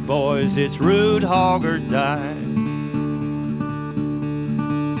get it, boys, it's root, hog, or die.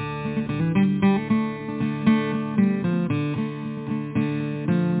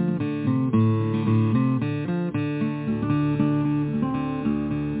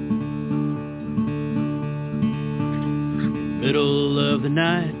 Middle of the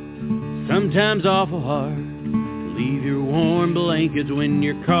night, sometimes awful hard to leave your warm blankets when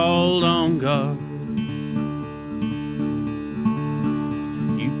you're called on guard.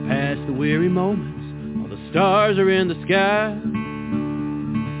 Past the weary moments, all the stars are in the sky,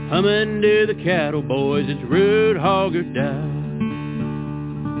 humming to the cattle, boys, it's root, hog, or die.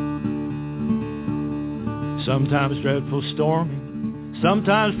 Sometimes dreadful stormy,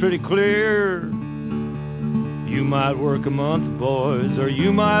 sometimes pretty clear. You might work a month, boys, or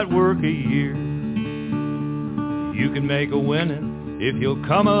you might work a year. You can make a winning if you'll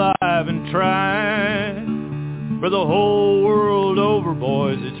come alive and try. For the whole world over,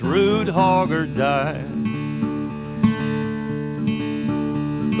 boys, it's root, hog, or die.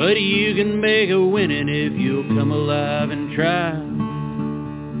 But you can make a winning if you'll come alive and try.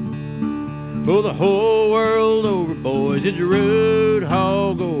 For the whole world over, boys, it's root,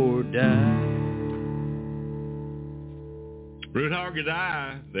 hog, or die. Root, hog, or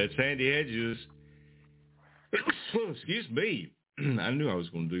die. That's Andy Hedges. Excuse me. I knew I was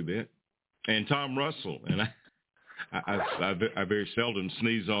going to do that. And Tom Russell. And I very seldom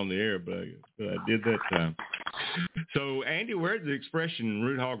sneeze on the air, but I did that time. So, Andy, where did the expression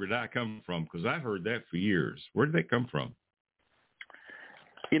root, hog, or die come from? Because I've heard that for years. Where did that come from?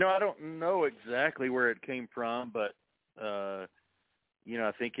 You know, I don't know exactly where it came from, but, you know,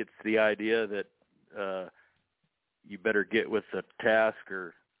 I think it's the idea that you better get with the task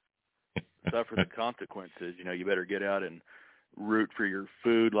or suffer the consequences. You know, you better get out and root for your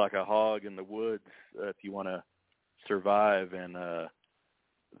food like a hog in the woods if you want to survive in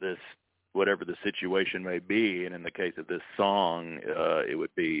this, whatever the situation may be. And in the case of this song, it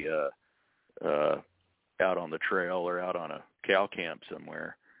would be out on the trail or out on a cow camp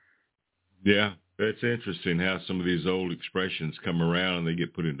somewhere. Yeah, that's interesting how some of these old expressions come around and they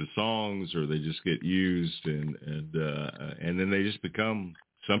get put into songs or they just get used and then they just become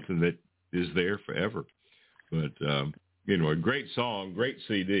something that is there forever. But, you know, a great song, great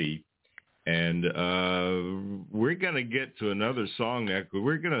CD. And we're going to get to another song now because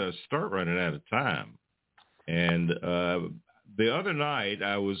we're going to start running out of time. And the other night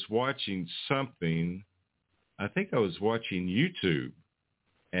I was watching something. I think I was watching YouTube.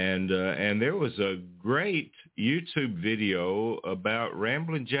 And there was a great YouTube video about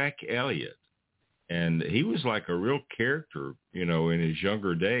Ramblin' Jack Elliott. And he was like a real character, you know, in his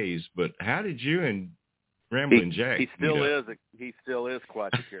younger days. But how did you and Ramblin' Jack. He still is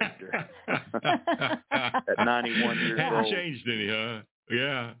quite a character. At 91 years old. Hasn't changed any, huh?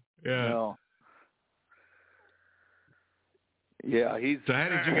 Yeah. No. Yeah, he's. So how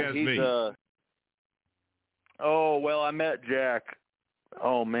did you guys meet? I met Jack.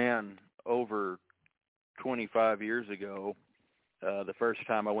 Oh man, over 25 years ago. The first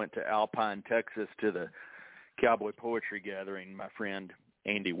time I went to Alpine, Texas, to the Cowboy Poetry Gathering, my friend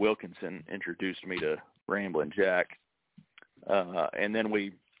Andy Wilkinson introduced me to Ramblin' Jack. And then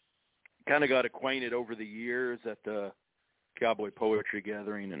we kind of got acquainted over the years at the Cowboy Poetry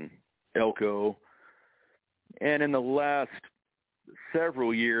Gathering in Elko. And in the last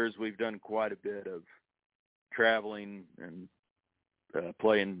several years, we've done quite a bit of traveling and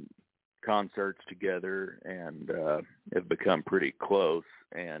playing concerts together and have become pretty close.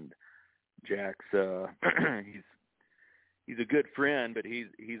 And Jack's he's a good friend, but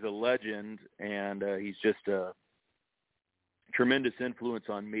he's a legend, and he's just a tremendous influence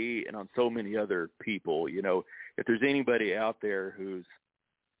on me and on so many other people. You know, if there's anybody out there who's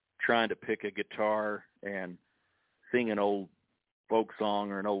trying to pick a guitar and sing an old folk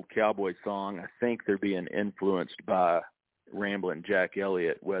song or an old cowboy song, I think they're being influenced by Ramblin' Jack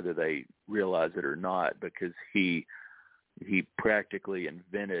Elliott, whether they realize it or not, because he practically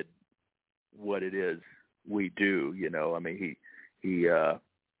invented what it is we do. You know, I mean,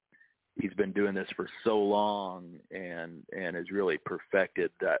 he's been doing this for so long and has really perfected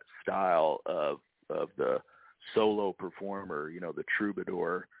that style of the solo performer, you know, the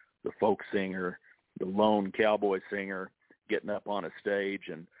troubadour, the folk singer, the lone cowboy singer getting up on a stage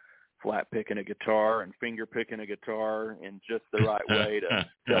and flat picking a guitar and finger picking a guitar in just the right way to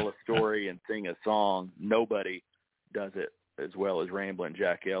tell a story and sing a song. Nobody does it as well as Ramblin'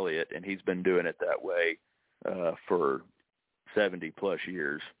 Jack Elliott, and he's been doing it that way for 70 plus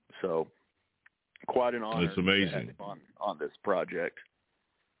years. So quite an honor. That's amazing. On this project.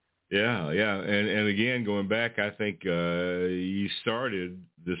 Yeah. And again, going back, I think you started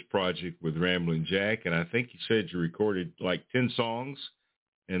this project with Ramblin' Jack, and I think you said you recorded like 10 songs,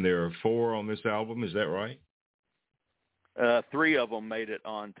 and there are 4 on this album. Is that right? 3 of them made it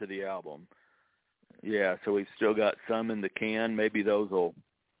onto the album. Yeah, so we've still got some in the can. Maybe those will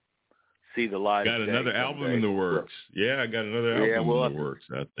see the light of day. Got another album in the works. Yeah, I got another album in the works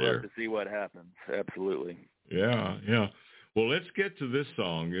out there. We'll have to see what happens. Absolutely. Yeah. Well, let's get to this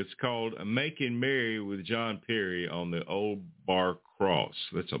song. It's called Making Merry with John Perry on the Old Bar Cross.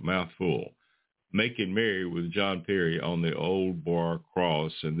 That's a mouthful. Making Merry with John Perry on the Old Bar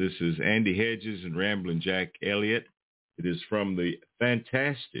Cross. And this is Andy Hedges and Ramblin' Jack Elliott. It is from the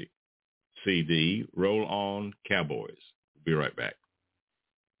fantastic CD, Roll On Cowboys. We'll be right back.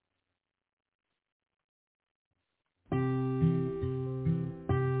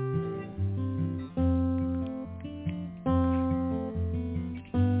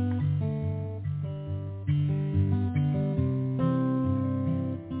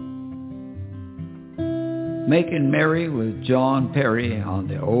 Making Merry with John Perry on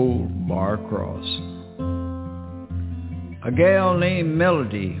the Old Bar Cross. A gal named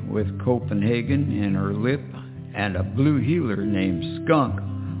Melody with Copenhagen in her lip and a blue heeler named Skunk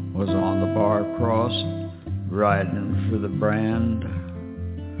was on the bar cross riding for the brand.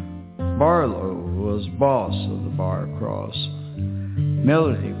 Barlow was boss of the bar cross.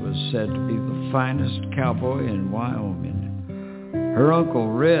 Melody was said to be the finest cowboy in Wyoming. Her Uncle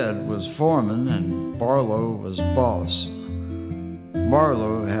Red was foreman and Barlow was boss.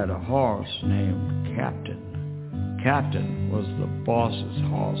 Barlow had a horse named Captain. Captain was the boss's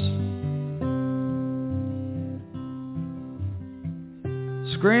hoss.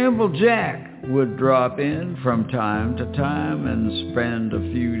 Scramble Jack would drop in from time to time and spend a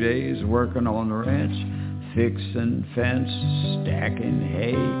few days working on the ranch, fixing fence, stacking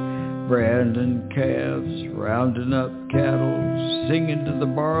hay, branding calves, rounding up cattle, singing to the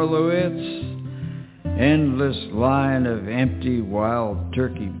Barlowettes. Endless line of empty wild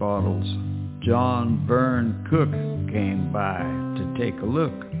turkey bottles. John Byrne Cook came by to take a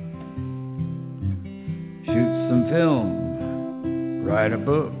look. Shoot some film, write a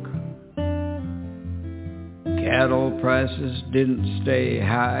book. Cattle prices didn't stay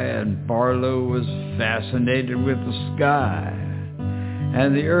high and Barlow was fascinated with the sky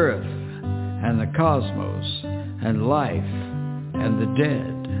and the earth and the cosmos and life and the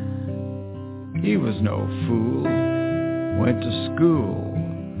dead. He was no fool, went to school.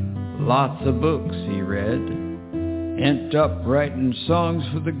 Lots of books he read, ended up writing songs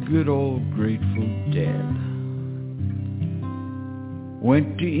for the good old Grateful Dead.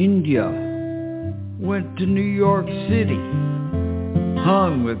 Went to India, went to New York City,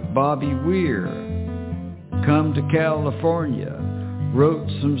 hung with Bobby Weir, come to California, wrote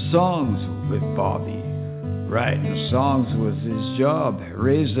some songs with Bobby. Writing songs was his job,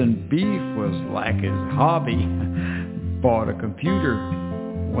 raising beef was like his hobby. Bought a computer,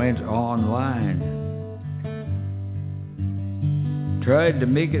 went online. Tried to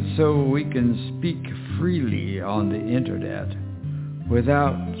make it so we can speak freely on the internet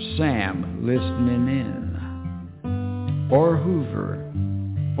without Sam listening in, or Hoover,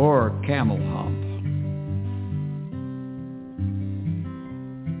 or Camel Hump.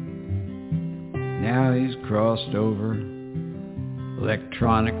 Now he's crossed over,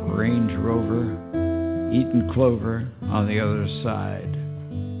 electronic Range Rover, eating clover on the other side,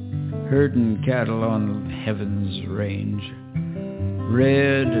 herding cattle on Heaven's range.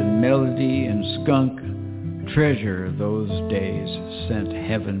 Red and Melody and Skunk treasure those days sent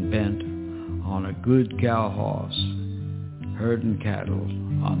heaven bent on a good cow horse, herding cattle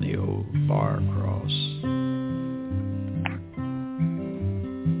on the old bar cross.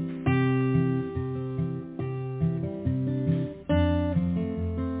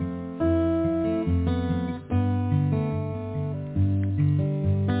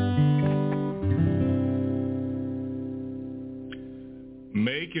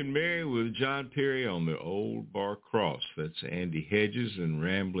 Making Merry with John Perry on the Old Bar Cross. That's Andy Hedges and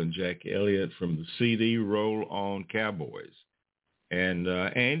Ramblin' Jack Elliott from the CD Roll On Cowboys. And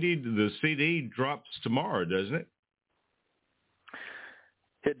Andy, the CD drops tomorrow, doesn't it?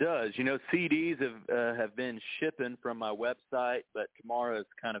 It does. You know, CDs have been shipping from my website, but tomorrow is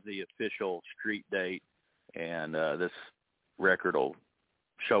kind of the official street date, and this record will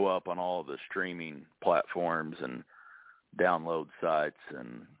show up on all of the streaming platforms and download sites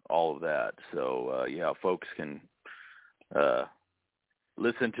and all of that. So, yeah, folks can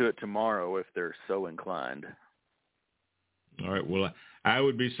listen to it tomorrow if they're so inclined. All right. Well, I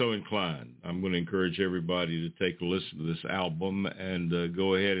would be so inclined. I'm going to encourage everybody to take a listen to this album and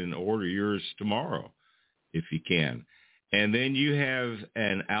go ahead and order yours tomorrow if you can. And then you have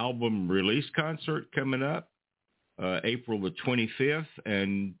an album release concert coming up April the 25th,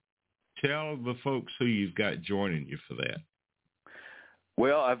 and tell the folks who you've got joining you for that.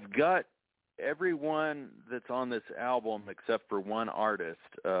 Well, I've got everyone that's on this album except for one artist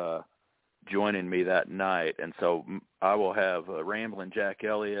joining me that night. And so I will have Ramblin' Jack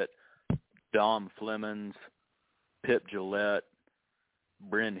Elliott, Dom Flemons, Pip Gillette,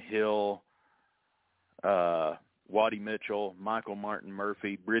 Bryn Hill, Waddy Mitchell, Michael Martin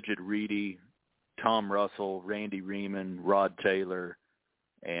Murphy, Bridget Reedy, Tom Russell, Randy Riemann, Rod Taylor,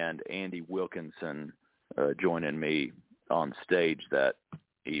 and Andy Wilkinson joining me on stage that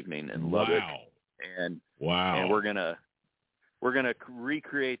evening in Lubbock. And we're gonna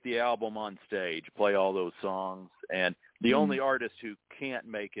recreate the album on stage, play all those songs. And the only artist who can't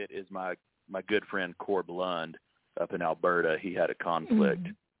make it is my good friend Corb Lund up in Alberta. He had a conflict,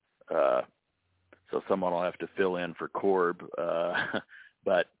 so someone will have to fill in for Corb.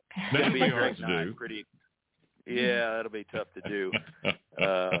 But it's gonna be a great night. That'll be tough to do.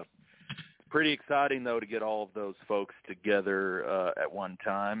 Pretty exciting, though, to get all of those folks together at one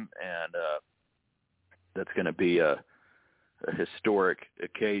time, and that's going to be a historic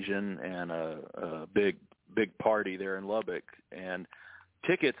occasion and a big party there in Lubbock. And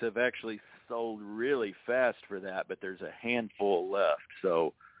tickets have actually sold really fast for that, but there's a handful left.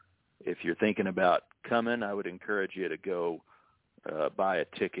 So if you're thinking about coming, I would encourage you to go buy a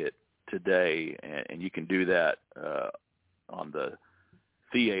ticket today, and you can do that on the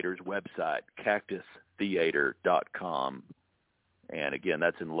theater's website, cactustheater.com. And again,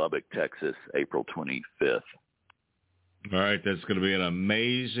 that's in Lubbock, Texas, April 25th. All right, that's going to be an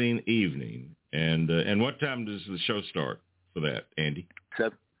amazing evening. And what time does the show start for that, Andy?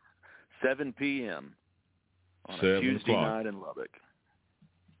 7 p.m. on a Tuesday night in Lubbock.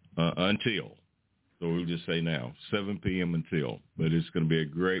 Until. So we'll just say now, 7 p.m. until. But it's going to be a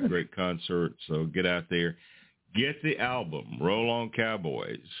great, great concert. So get out there. Get the album, Roll On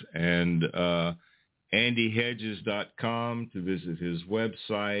Cowboys, and AndyHedges.com to visit his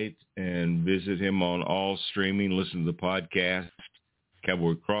website and visit him on all streaming. Listen to the podcast,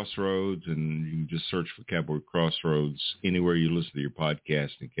 Cowboy Crossroads, and you can just search for Cowboy Crossroads anywhere you listen to your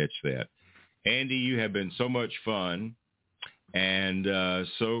podcast and catch that. Andy, you have been so much fun and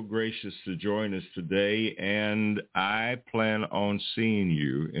so gracious to join us today, and I plan on seeing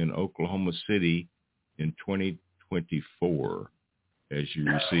you in Oklahoma City in 2024 as you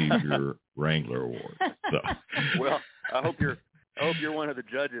receive your Wrangler Award. So. Well, I hope you're one of the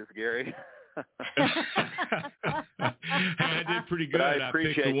judges, Gary. I did pretty good. I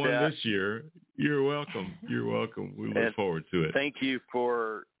picked the one this year. You're welcome. You're welcome. We look forward to it. Thank you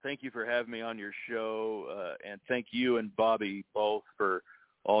for having me on your show, and thank you and Bobbi both for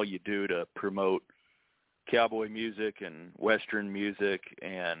all you do to promote cowboy music and Western music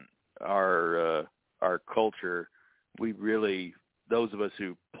and our culture. We really, those of us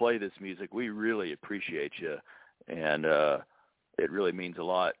who play this music, we really appreciate you, and it really means a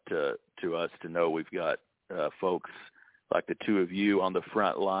lot to us to know we've got folks like the two of you on the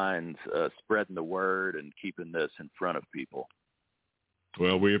front lines spreading the word and keeping this in front of people.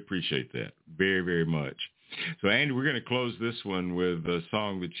 Well, we appreciate that very, very much. So, Andy, we're going to close this one with a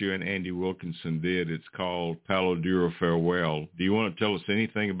song that you and Andy Wilkinson did. It's called Palo Duro Farewell. Do you want to tell us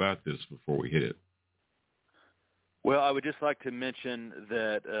anything about this before we hit it? Well, I would just like to mention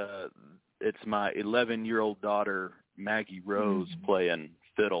that it's my 11-year-old daughter, Maggie Rose, playing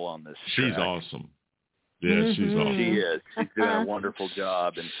fiddle on this track. She's awesome. Yeah, she's awesome. She is. She's doing a wonderful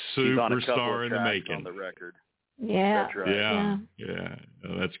job, and she's on a couple Superstar of in the tracks making. on the record. Yeah. That's right. Yeah.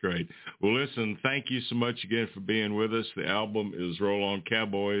 Oh, that's great. Well, listen, thank you so much again for being with us. The album is Roll On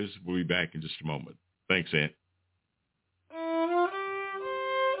Cowboys. We'll be back in just a moment. Thanks, Ant.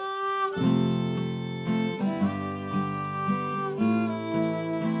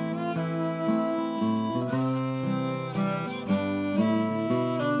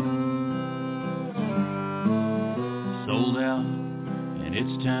 Sold out, and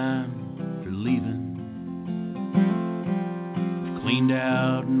it's time for leaving. Cleaned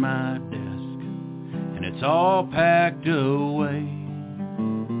out my desk, and it's all packed away.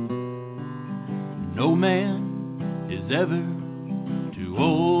 No man is ever too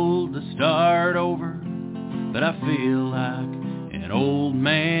old to start over, but I feel like an old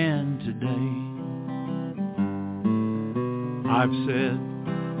man today. I've said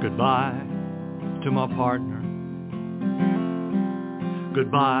goodbye to my partner,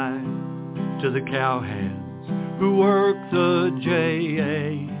 goodbye to the cowhands who work the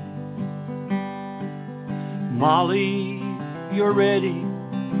JA. Molly, you're ready,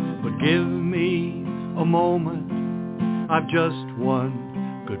 but give me a moment. I've just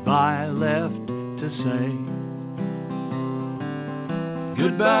one goodbye left to say.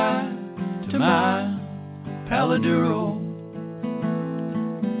 Goodbye to my Paladuro.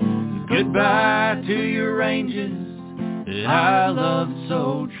 Goodbye to your ranges that I loved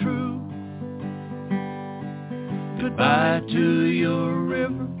so true. Goodbye to your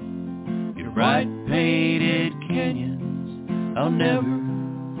river, your bright painted canyons. I'll never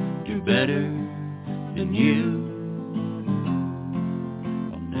do better than you.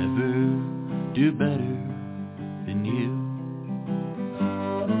 I'll never do better than you.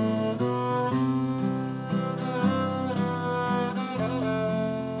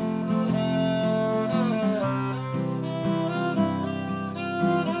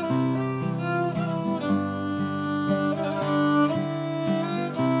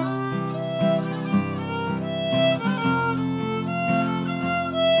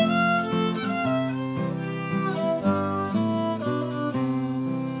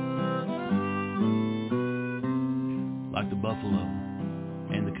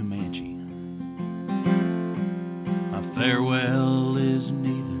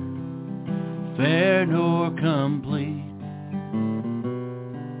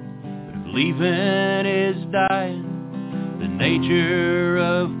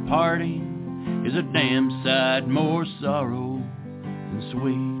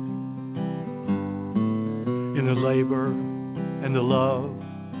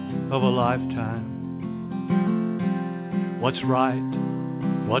 What's right,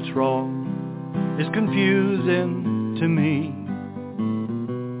 what's wrong is confusing to me.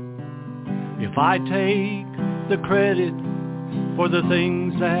 If I take the credit for the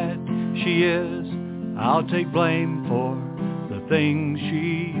things that she is, I'll take blame for the things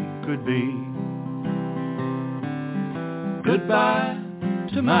she could be. Goodbye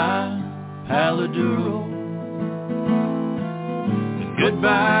to my Paladuro.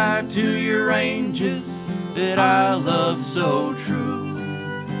 Goodbye to your ranges that I love so true.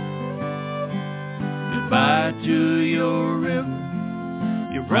 Goodbye to your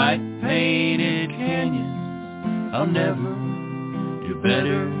river, your bright painted canyons. I'll never do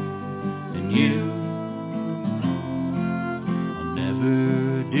better than you. I'll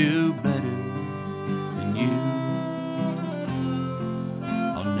never do better than you.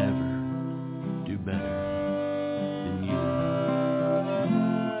 I'll never do better than you.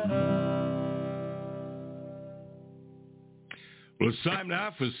 Well, it's time now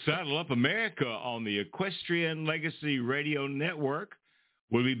for Saddle Up America on the Equestrian Legacy Radio Network.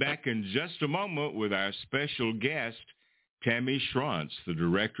 We'll be back in just a moment with our special guest, Tammy Sronce, the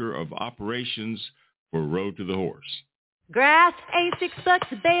Director of Operations for Road to the Horse. Grass ain't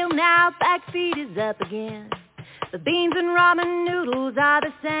 $6 a bale now, back feed is up again. The beans and ramen noodles are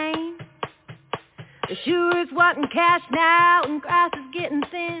the same. The sure is wanting cash now, and grass is getting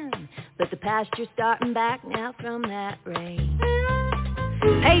thin. But the pasture's starting back now from that rain.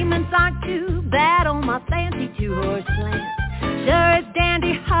 Payments aren't too bad on my fancy two-horse land. Sure is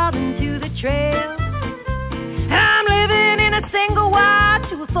dandy hobbling to the trail. I'm living in a single wide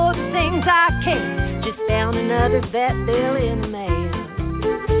to afford the things I can't. Just found another vet bill in the mail.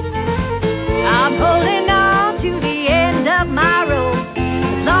 I'm holding on to the end of my rope.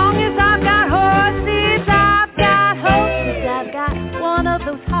 As long as I've got horses, I've got hopes. I've got one of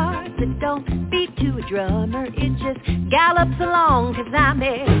those hearts that don't beat to a drummer. It just gallops along 'cause I'm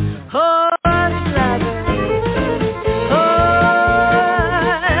a horse lover. Horse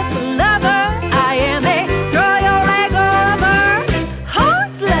lover, I am a throw your leg over.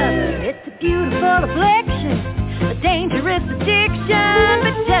 Horse lover, it's a beautiful affliction, a dangerous addiction.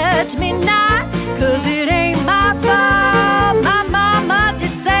 But touch me not, 'cause it ain't my fault. My mama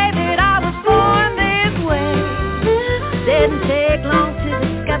did say that I was born this way. Didn't take long to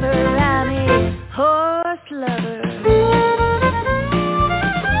discover I'm a horse lover.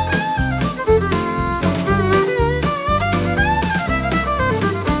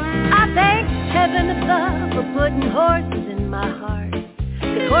 For putting horses in my heart,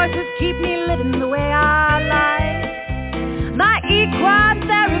 'cause horses keep me living the way I like. My equine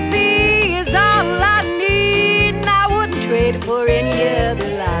therapy is all I need, and I wouldn't trade it for any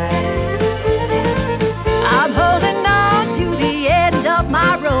other life. I'm holding on to the end of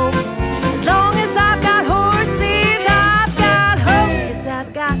my rope. As long as I've got horses, I've got hope. 'Cause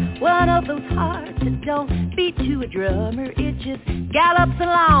I've got one of those hearts that don't beat to a drummer. It just gallops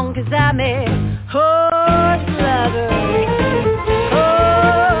along 'cause I'm a horse lover.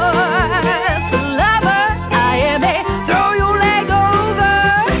 Horse lover, I am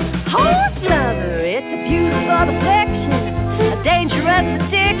beautiful affliction, a dangerous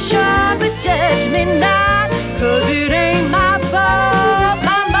addiction, but judge me not, 'cause it ain't my fault.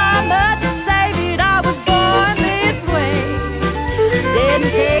 My mama decided I was born this way.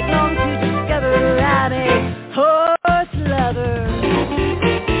 Didn't take long to discover I'm a horse lover.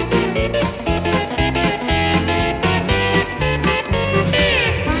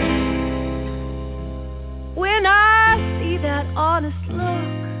 When I see that honest look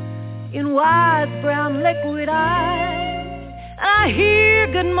in wide brown liquid eyes, I hear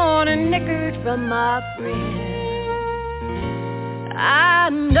good morning knickers from my friend, I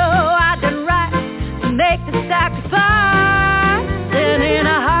know I done right to make the sacrifice, and in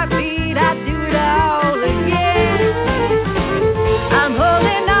a heartbeat I do it all again. I'm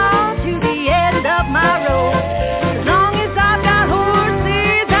holding on to the end of my rope. As long as I've got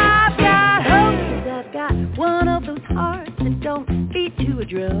horses, I've got hope. 'Cause I've got one of those hearts that don't beat to a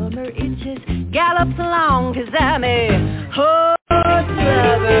drummer. It just gallops along 'cause I'm a horse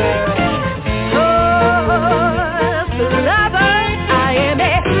lover. Horse lover. I am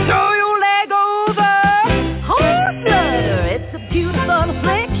a throw your leg over horse lover. It's a beautiful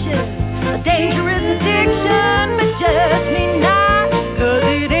affliction, a dangerous addiction, but judge me not, 'cause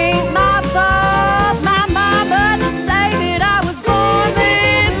it ain't my fault. My mama decided I was born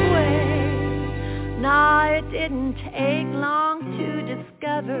this way. Nah, it didn't take long to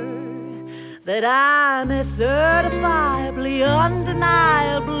discover that I'm a certifiably,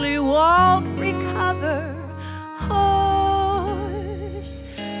 undeniably won't recover horse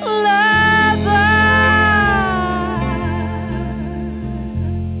lover.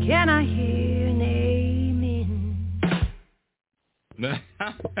 Can I hear an amen?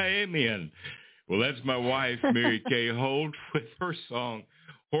 Amen. Well, that's my wife, Mary Kay Holt, with her song,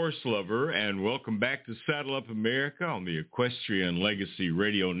 Horse Lover. And welcome back to Saddle Up America on the Equestrian Legacy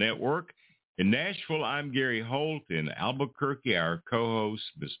Radio Network. In Nashville, I'm Gary Holt. In Albuquerque, our co-host,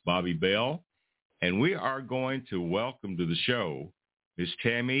 Miss Bobbi Bell. And we are going to welcome to the show Miss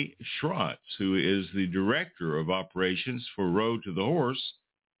Tammy Sronce, who is the Director of Operations for Road to the Horse.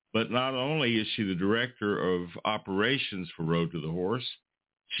 But not only is she the Director of Operations for Road to the Horse,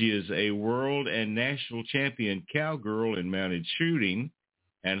 she is a world and national champion cowgirl in mounted shooting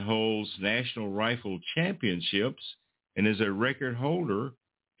and holds national rifle championships and is a record holder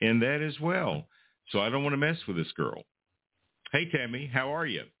in that as well. So I don't want to mess with this girl. Hey, Tammy, how are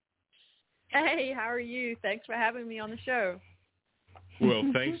you? Hey, how are you? Thanks for having me on the show.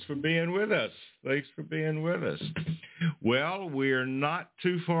 Well, thanks for being with us. Thanks for being with us. Well, we're not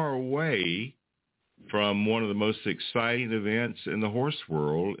too far away from one of the most exciting events in the horse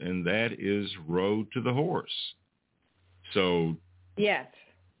world, and that is Road to the Horse. So yes,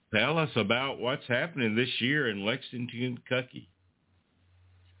 tell us about what's happening this year in Lexington, Kentucky.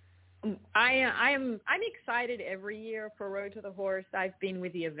 I'm excited every year for Road to the Horse. I've been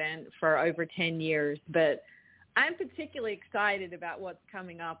with the event for over 10 years, but I'm particularly excited about what's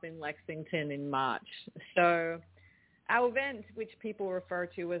coming up in Lexington in March. So our event, which people refer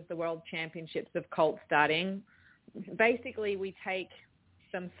to as the World Championships of Colt Starting, basically we take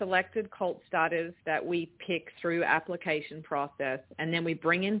some selected colt starters that we pick through application process, and then we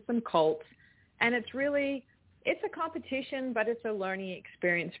bring in some colts, and it's a competition, but it's a learning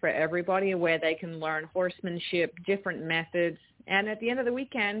experience for everybody where they can learn horsemanship, different methods, and at the end of the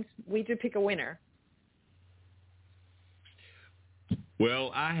weekend, we do pick a winner.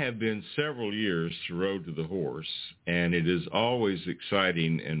 Well, I have been several years to Road to the Horse, and it is always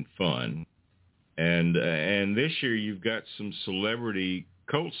exciting and fun. And this year you've got some celebrity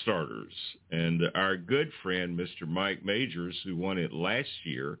colt starters, and our good friend, Mr. Mike Majors, who won it last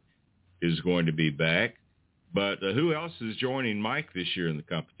year, is going to be back. But who else is joining Mike this year in the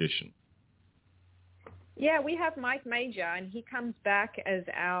competition? Yeah, we have Mike Major, and he comes back as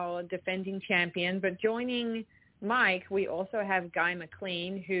our defending champion. But joining Mike, we also have Guy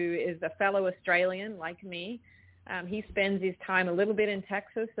McLean, who is a fellow Australian like me. He spends his time a little bit in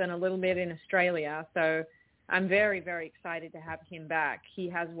Texas and a little bit in Australia. So I'm very, very excited to have him back. He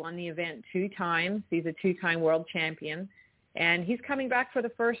has won the event 2 times. He's a 2-time world champion. And he's coming back for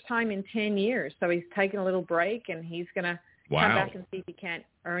the first time in 10 years. So he's taking a little break, and he's going to come back and see if he can't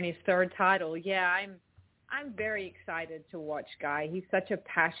earn his 3rd title. Yeah, I'm very excited to watch Guy. He's such a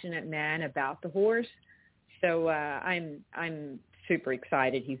passionate man about the horse. So I'm super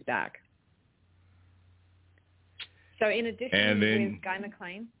excited he's back. So in addition with Guy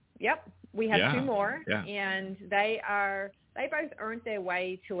McLean, we have 2 more, and they both earned their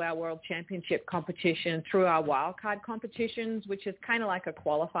way to our World Championship competition through our wildcard competitions, which is kind of like a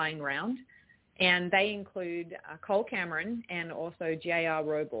qualifying round. And they include Cole Cameron and also J.R.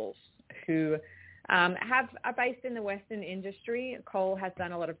 Robles, who are based in the Western industry. Cole has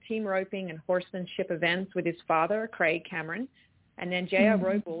done a lot of team roping and horsemanship events with his father, Craig Cameron. And then J.R.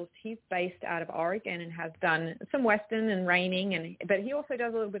 Robles, he's based out of Oregon and has done some Western and reining, but he also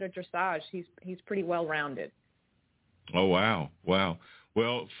does a little bit of dressage. He's pretty well-rounded. Oh, wow. Wow.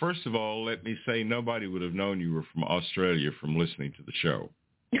 Well, first of all, let me say nobody would have known you were from Australia from listening to the show.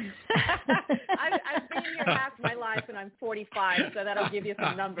 I've been here half my life, and I'm 45, so that'll give you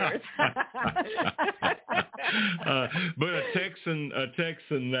some numbers. But a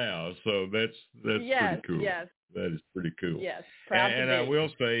Texan now, so that's pretty cool. Yes. That is pretty cool. Yes, proud to be. And I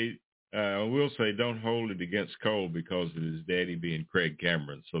will say, don't hold it against Cole because of his daddy being Craig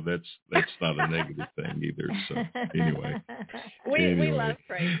Cameron. So that's not a negative thing either. So anyway, we love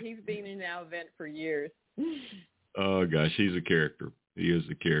Craig. He's been in our event for years. Oh gosh, he's a character. He is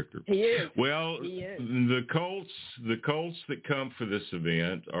a character. He is. Well, he is. the colts that come for this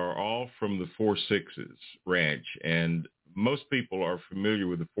event are all from the 4-6s ranch, and most people are familiar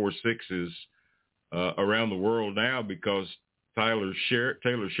with the 4-6s around the world now because Taylor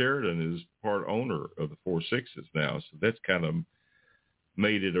Sheridan is part owner of the 4-6s now, so that's kind of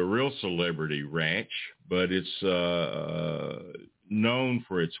made it a real celebrity ranch, but it's known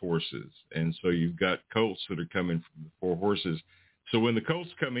for its horses, and so you've got colts that are coming from the 4 horses. So when the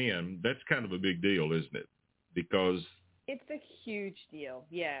colts come in, that's kind of a big deal, isn't it? Because it's a huge deal,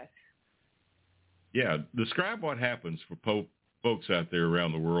 yes. Yeah, describe what happens for folks out there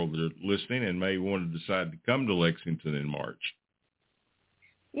around the world that are listening and may want to decide to come to Lexington in March.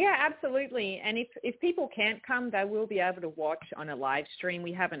 Yeah, absolutely. And if people can't come, they will be able to watch on a live stream.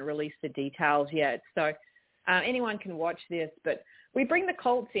 We haven't released the details yet, so anyone can watch this. But we bring the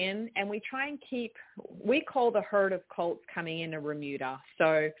colts in, and we try and we call the herd of colts coming in a remuda.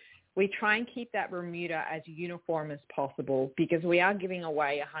 So we try and keep that remuda as uniform as possible because we are giving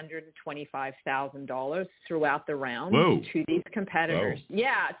away $125,000 throughout the round to these competitors. Whoa.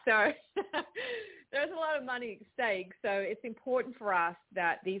 Yeah, so there's a lot of money at stake. So it's important for us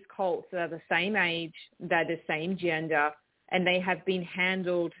that these colts are the same age, they're the same gender, and they have been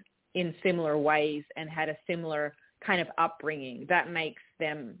handled in similar ways and had a similar kind of upbringing. That makes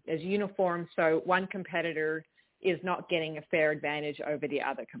them as uniform, so one competitor is not getting a fair advantage over the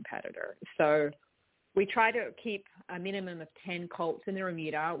other competitor. So we try to keep a minimum of 10 colts in the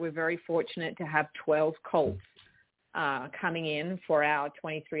remuda. We're very fortunate to have 12 colts coming in for our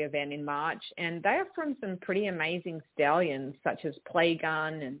 23 event in March, and they are from some pretty amazing stallions such as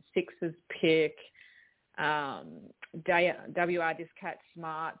Playgun and Six's Pick, WR Discat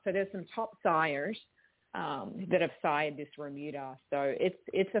Smart. So there's some top sires that have sired this remuda. So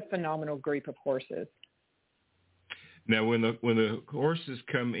it's a phenomenal group of horses. Now, when the horses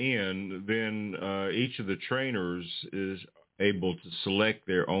come in, then each of the trainers is able to select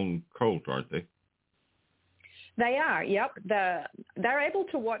their own colt, aren't they? They are, yep. They're able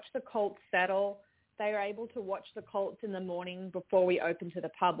to watch the colts settle. They are able to watch the colts in the morning before we open to the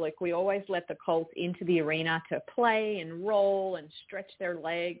public. We always let the colts into the arena to play and roll and stretch their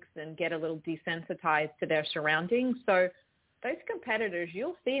legs and get a little desensitized to their surroundings. So those competitors,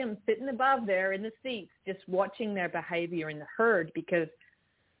 you'll see them sitting above there in the seats just watching their behavior in the herd because,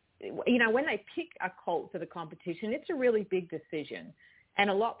 you know, when they pick a colt for the competition, it's a really big decision. And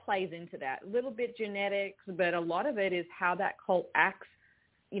a lot plays into that. A little bit genetics, but a lot of it is how that colt acts,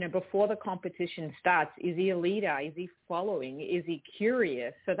 you know, before the competition starts. Is he a leader? Is he following? Is he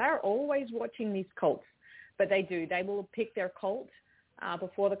curious? So they're always watching these colts. But they will pick their colt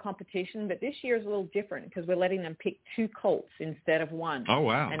before the competition. But this year is a little different because we're letting them pick 2 colts instead of 1. Oh,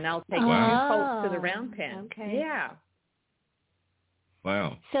 wow. And they'll take 2 colts to the round pen. Okay. Yeah.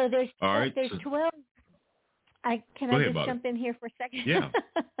 Wow. So there's 12. Can I just jump in here for a second? Yeah.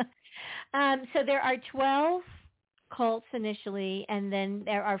 So there are 12 colts initially, and then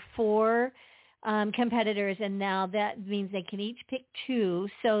there are 4 competitors, and now that means they can each pick 2.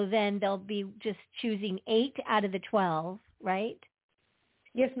 So then they'll be just choosing 8 out of the 12, right?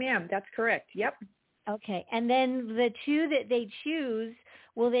 Yes, ma'am. That's correct. Yep. Okay. And then the 2 that they choose,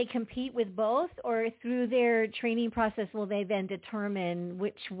 will they compete with both, or through their training process will they then determine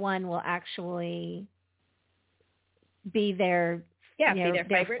which one will actually be their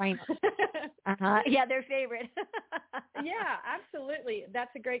favorite? Yeah, their favorite. Yeah, absolutely.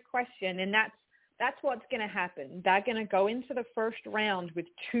 That's a great question, and that's what's going to happen. They're going to go into the first round with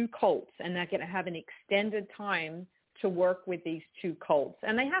 2 colts, and they're going to have an extended time to work with these 2 colts.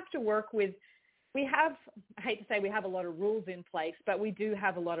 And they have to work with, I hate to say we have a lot of rules in place, but we do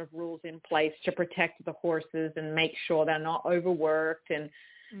have a lot of rules in place to protect the horses and make sure they're not overworked. And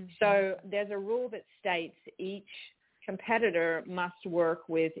so there's a rule that states each competitor must work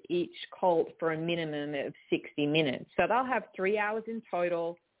with each colt for a minimum of 60 minutes. So they'll have 3 hours in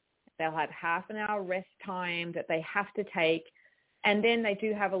total. They'll have half an hour rest time that they have to take. And then they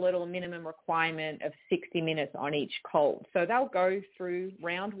do have a little minimum requirement of 60 minutes on each colt. So they'll go through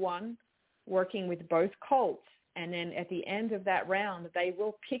round 1 working with both colts. And then at the end of that round, they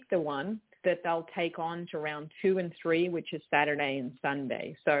will pick the one that they'll take on to round 2 and 3, which is Saturday and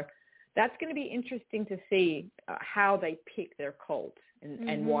Sunday. So that's going to be interesting to see how they pick their colt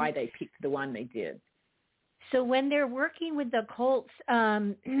and why they picked the one they did. So when they're working with the colts,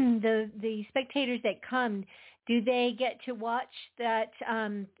 the spectators that come, do they get to watch that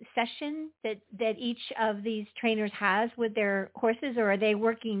session that each of these trainers has with their horses, or are they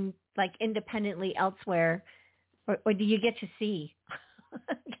working like independently elsewhere, or do you get to see?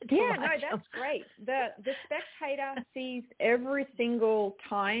 That's great. The spectator sees every single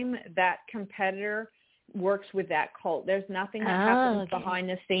time that competitor works with that colt. There's nothing that happens behind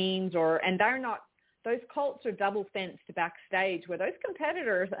the scenes, and they're not. Those colts are double fenced backstage, where those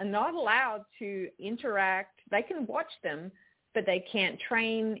competitors are not allowed to interact. They can watch them, but they can't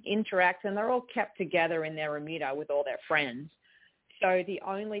train, interact, and they're all kept together in their remuda with all their friends. So the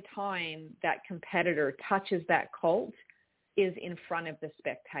only time that competitor touches that colt is in front of the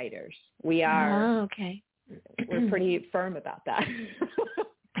spectators. We are we're pretty firm about that.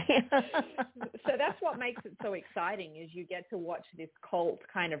 So that's what makes it so exciting, is you get to watch this colt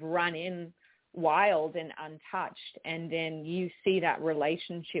kind of run in wild and untouched, and then you see that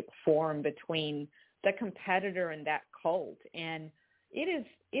relationship form between the competitor and that colt. And it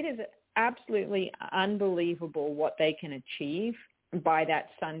is absolutely unbelievable what they can achieve by that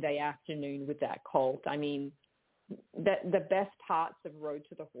Sunday afternoon with that colt. I mean, the best parts of Road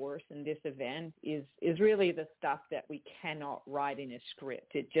to the Horse in this event is really the stuff that we cannot write in a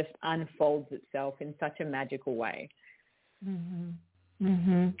script. It just unfolds itself in such a magical way. And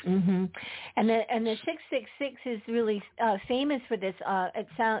the 666 is really famous for this.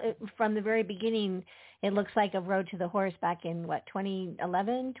 From the very beginning, it looks like a Road to the Horse back in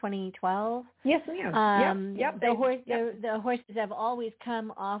 2011, 2012. Yes, ma'am. The horses have always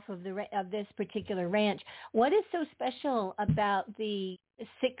come off of this particular ranch. What is so special about the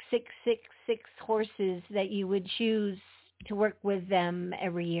 6666 horses that you would choose to work with them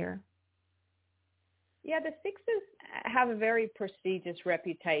every year? Yeah, the Sixes have a very prestigious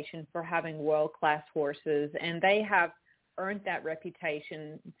reputation for having world-class horses, and they have earned that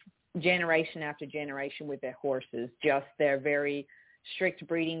reputation generation after generation with their horses, just their very strict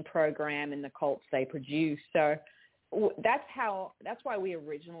breeding program and the colts they produce. So that's why we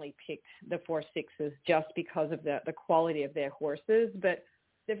originally picked the 4-6s, just because of the quality of their horses. But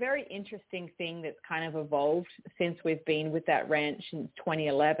the very interesting thing that's kind of evolved since we've been with that ranch since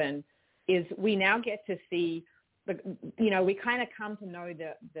 2011 is we now get to see, we kind of come to know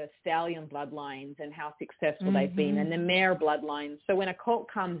the stallion bloodlines and how successful they've been, and the mare bloodlines. So when a colt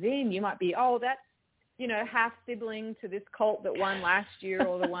comes in, you might be, that's, half sibling to this colt that won last year,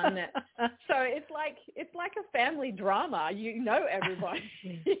 or the one that. So it's like a family drama. You know everybody.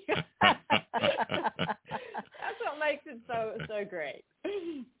 That's what makes it so great.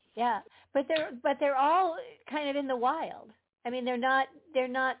 Yeah, but they're all kind of in the wild. I mean, they're not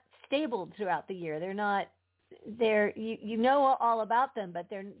stabled throughout the year. They're not. You know all about them, but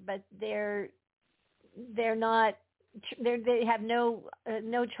they have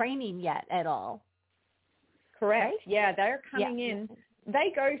no training yet at all. Correct. Right? Yeah, they're coming in.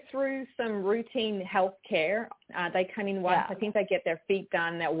 They go through some routine health care. They come in once. I think they get their feet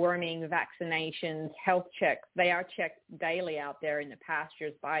done, their worming, vaccinations, health checks. They are checked daily out there in the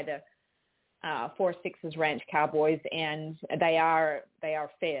pastures by the 4-6's ranch cowboys, and they are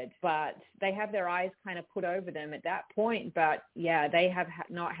fed, but they have their eyes kind of put over them at that point. But yeah, they have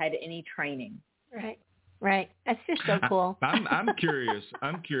not had any training. Right. That's just so cool. I'm curious,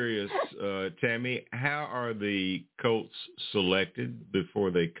 Tammy, how are the colts selected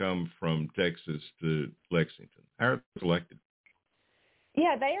before they come from Texas to Lexington? How are they selected?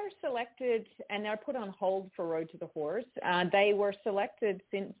 Yeah, they are selected, and they're put on hold for Road to the Horse. They were selected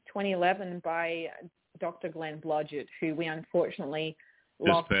since 2011 by Dr. Glenn Blodgett, who we unfortunately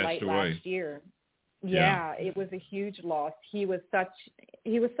lost late last year. Yeah, it was a huge loss. He was such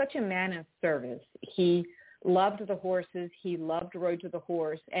a man of service. He loved the horses. He loved Road to the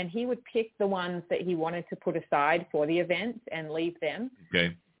Horse, and he would pick the ones that he wanted to put aside for the event and leave them.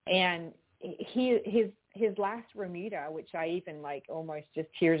 Okay. And his last remuda, which I even almost just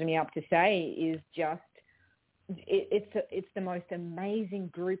tears me up to say, is just it's the most amazing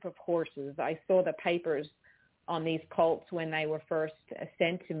group of horses. I saw the papers on these colts when they were first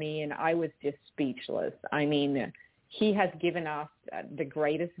sent to me, and I was just speechless. I mean, he has given us the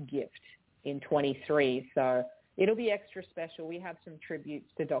greatest gift in 23. So it'll be extra special. We have some tributes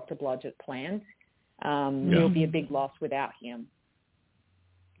to Dr. Blodgett planned. It'll be a big loss without him.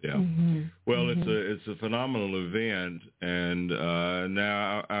 Yeah. Mm-hmm. Well, it's a phenomenal event, and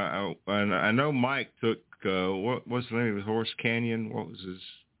now I know Mike took what's the name of the horse? Canyon? What was his?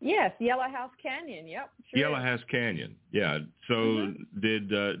 Yes, Yellow House Canyon. Yep. Sure Yellow House Canyon. Yeah. So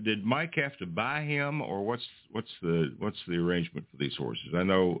did Mike have to buy him, or what's the arrangement for these horses? I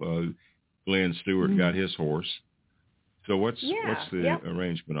know Glenn Stewart got his horse. So what's the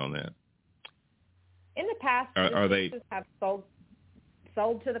arrangement on that? In the past, are they have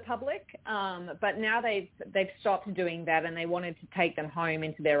sold to the public, but now they've stopped doing that, and they wanted to take them home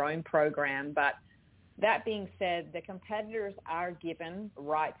into their own program. But that being said, the competitors are given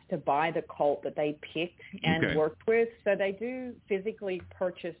rights to buy the colt that they picked and worked with, so they do physically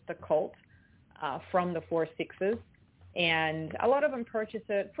purchase the colt from the 4-6s, and a lot of them purchase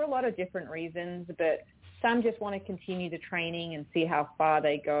it for a lot of different reasons, but some just want to continue the training and see how far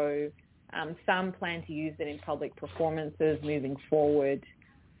they go. Some plan to use it in public performances moving forward.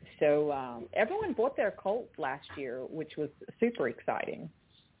 So everyone bought their colt last year, which was super exciting.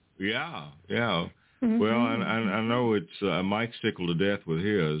 Yeah. Well, I know it's Mike's tickled to death with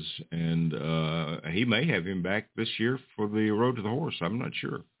his, and he may have him back this year for the Road to the Horse. I'm not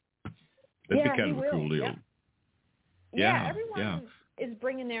sure. That'd be kind of a cool deal. Yeah, everyone is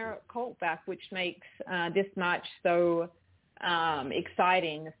bringing their colt back, which makes this match so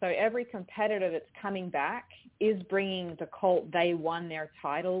exciting. So every competitor that's coming back is bringing the colt they won their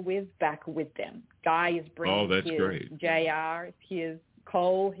title with back with them. Guy is bringing his, great. JR, his,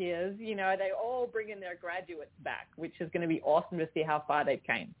 Cole, his, they all bring in their graduates back, which is going to be awesome to see how far they've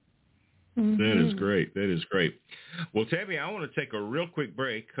came. That is great. Well, Tammy, I want to take a real quick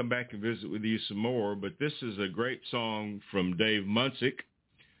break, come back and visit with you some more, but this is a great song from Dave Munsick,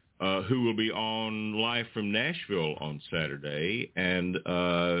 who will be on live from Nashville on Saturday, and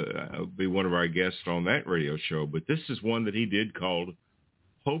will be one of our guests on that radio show. But this is one that he did called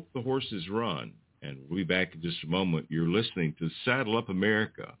Hope the Horses Run. And we'll be back in just a moment. You're listening to Saddle Up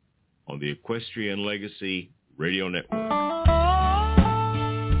America on the Equestrian Legacy Radio Network.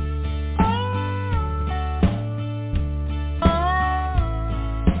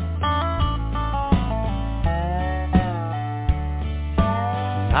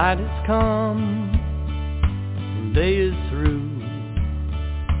 Night has come, and day is through.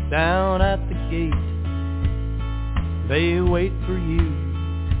 Down at the gate, they wait for you.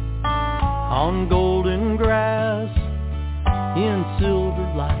 On golden grass, in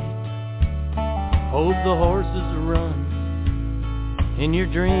silver light, hope the horses run in your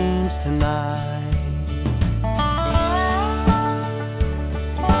dreams tonight.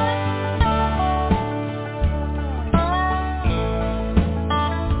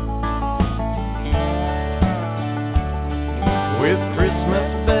 With Christmas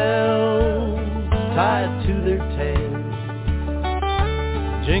bells tied to their tails,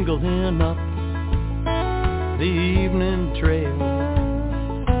 jingling up the evening trail,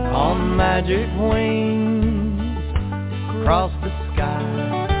 on magic wings across the sky,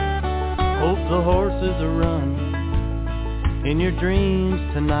 hope the horses are run in your dreams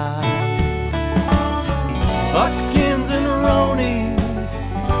tonight. Buckskins and ronies,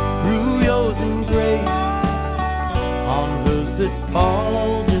 Ruyos and grays, on hooves that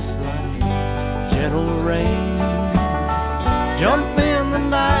fall just like gentle rain. Jump in the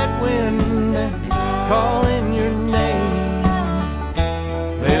night wind and calling your name,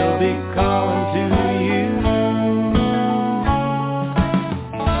 they'll be calling to you.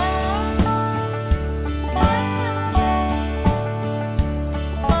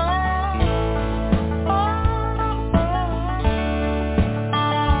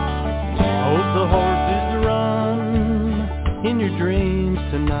 Hope the horses run in your dreams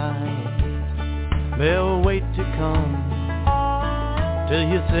tonight, they'll wait to come till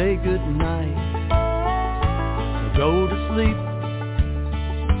you say goodnight. Go to sleep,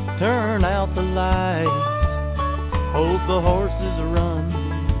 turn out the lights, hope the horses run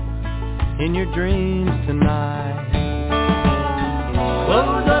in your dreams tonight.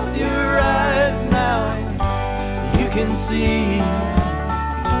 Close up your eyes now, you can see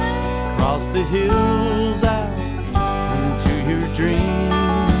across the hills out into your dreams.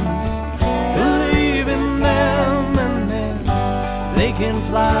 Believe in them and then they can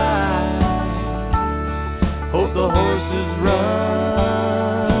fly. Hope the horses run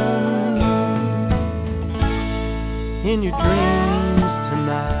in your dreams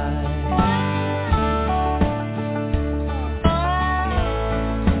tonight.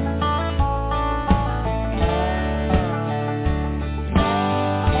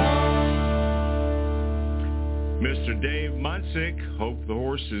 Mr. Dave Munsick, Hope the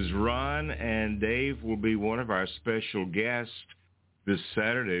Horses Run, and Dave will be one of our special guests this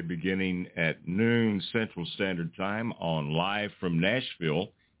Saturday beginning at noon Central Standard Time on Live from Nashville.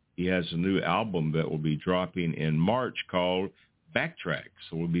 He has a new album that will be dropping in March called Backtrack,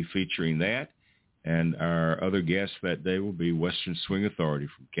 so we'll be featuring that. And our other guest that day will be Western Swing Authority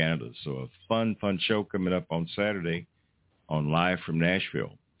from Canada. So a fun show coming up on Saturday on Live from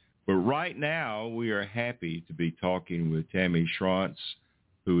Nashville. But right now, we are happy to be talking with Tammy Sronce,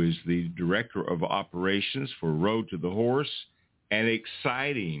 who is the Director of Operations for Road to the Horse, an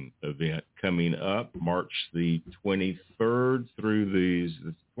exciting event coming up March the 23rd through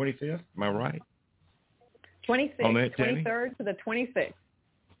the 25th. Am I right? 26th. On that, 23rd to the 26th.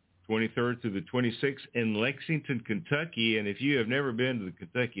 23rd to the 26th in Lexington, Kentucky. And if you have never been to the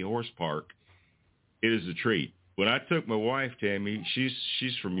Kentucky Horse Park, it is a treat. When I took my wife, Tammy,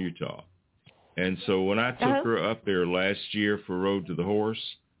 she's from Utah. And so when I took her up there last year for Road to the Horse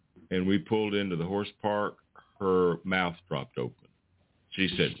and we pulled into the horse park, her mouth dropped open. She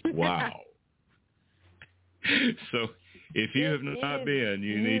said, wow. So if you have not been,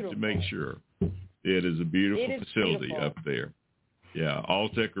 you need to make sure. It is a beautiful facility up there. Yeah,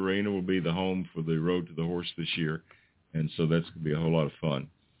 Alltech Arena will be the home for the Road to the Horse this year, and so that's going to be a whole lot of fun.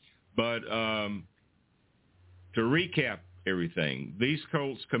 But to recap everything, these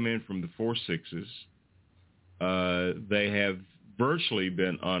colts come in from the 4-6s. They have virtually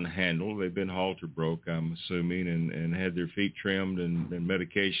been unhandled. They've been halter broke, I'm assuming, and had their feet trimmed and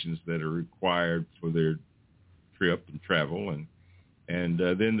medications that are required for their trip and travel. And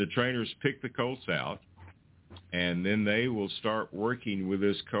then the trainers pick the colts out, and then they will start working with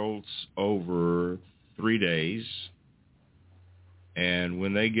this colts over 3 days. And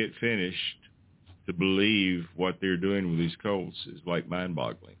when they get finished, to believe what they're doing with these colts is like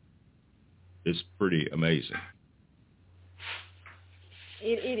mind-boggling. It's pretty amazing.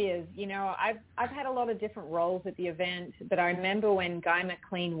 It is. You know, I've had a lot of different roles at the event, but I remember when Guy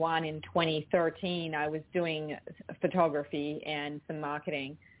McLean won in 2013, I was doing photography and some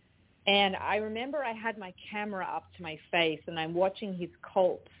marketing. And I remember I had my camera up to my face, and I'm watching his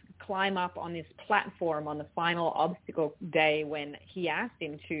colts climb up on this platform on the final obstacle day when he asked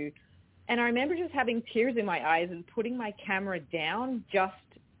him to. And I remember just having tears in my eyes and putting my camera down just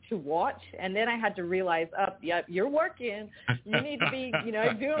to watch. And then I had to realize, yep, you're working. You need to be,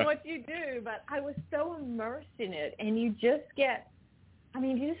 doing what you do. But I was so immersed in it. And you just get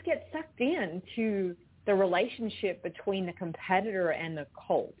sucked into the relationship between the competitor and the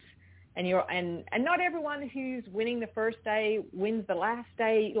colt. And not everyone who's winning the first day wins the last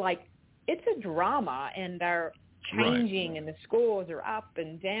day. Like, it's a drama, and they're changing, and the scores are up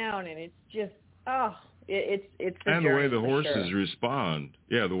and down, and it's just, it's and the way the horses respond.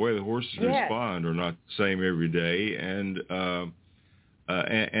 Yeah, the way the horses respond are not the same every day. And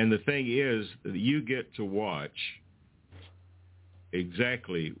the thing is, you get to watch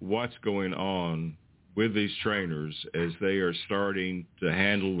exactly what's going on with these trainers as they are starting to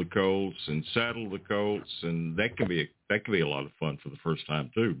handle the colts and saddle the colts, and that can be a lot of fun for the first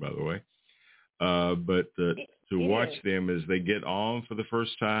time too, by the way. But to watch them as they get on for the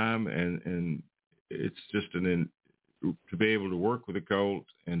first time, and it's just to be able to work with a colt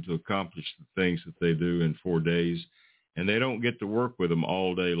and to accomplish the things that they do in 4 days. And they don't get to work with them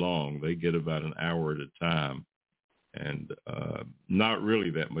all day long. They get about an hour at a time, and not really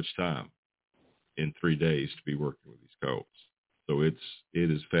that much time in 3 days to be working with these colts. So it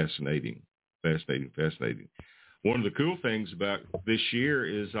is fascinating. One of the cool things about this year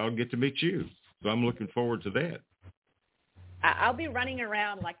is I'll get to meet you. So I'm looking forward to that. I'll be running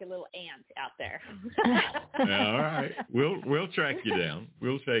around like a little ant out there. All right. We'll track you down.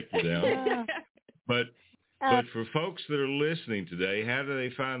 But for folks that are listening today, how do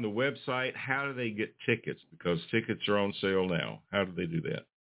they find the website? How do they get tickets? Because tickets are on sale now. How do they do that?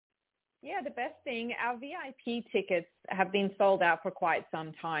 Yeah, the best thing, our VIP tickets have been sold out for quite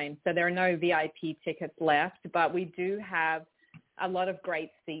some time, so there are no VIP tickets left, but we do have a lot of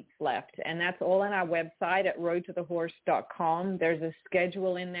great seats left, and that's all on our website at roadtothehorse.com. There's a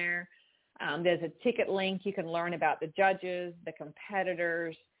schedule in there. There's a ticket link. You can learn about the judges, the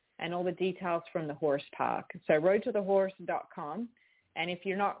competitors, and all the details from the horse park. So roadtothehorse.com. And if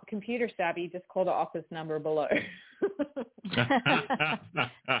you're not computer savvy, just call the office number below.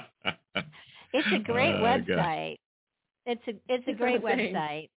 It's a great website. It's a great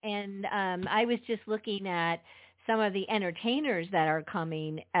website. And I was just looking at some of the entertainers that are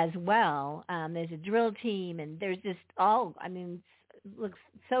coming as well. There's a drill team, and there's just looks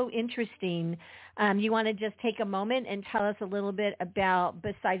so interesting. You want to just take a moment and tell us a little bit about,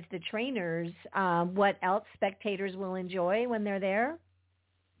 besides the trainers, what else spectators will enjoy when they're there?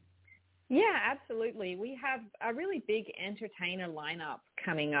 Yeah, absolutely. We have a really big entertainer lineup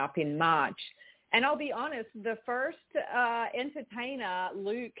coming up in March. And I'll be honest, the first entertainer,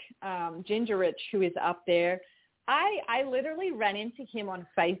 Luke Gingerich, who is up there, I literally ran into him on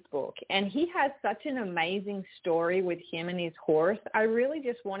Facebook, and he has such an amazing story with him and his horse. I really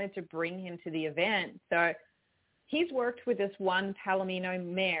just wanted to bring him to the event. So he's worked with this one Palomino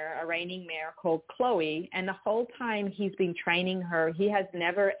mare, a reining mare called Chloe, and the whole time he's been training her, he has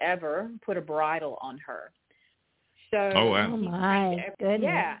never, ever put a bridle on her. So oh my goodness.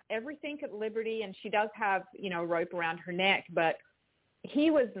 Yeah, everything at Liberty, and she does have, rope around her neck, but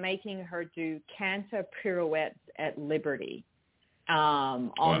he was making her do canter pirouettes at Liberty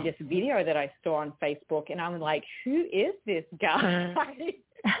on this video that I saw on Facebook, and I'm like, who is this guy?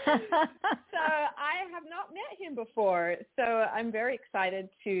 So I have not met him before, so I'm very excited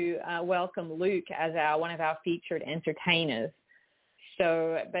to welcome Luke as one of our featured entertainers.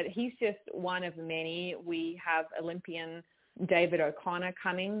 So, but he's just one of many. We have Olympian David O'Connor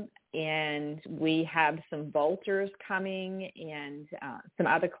coming, and we have some vaulters coming, and some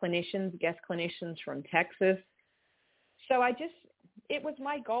other clinicians, guest clinicians from Texas. So it was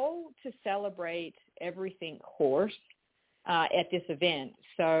my goal to celebrate everything horse at this event.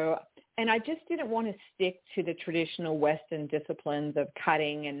 So, and I just didn't want to stick to the traditional Western disciplines of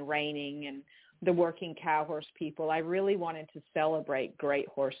cutting and reining and the working cow horse people. I really wanted to celebrate great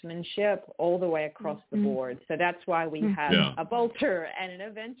horsemanship all the way across the board. So that's why we have a vaulter and an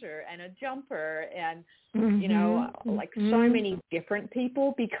eventer and a jumper and, so many different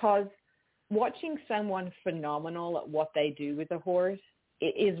people, because watching someone phenomenal at what they do with a horse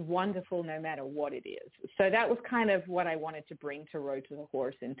is wonderful no matter what it is. So that was kind of what I wanted to bring to Road to the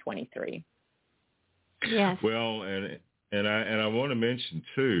Horse in 23. Yeah. Well, and I want to mention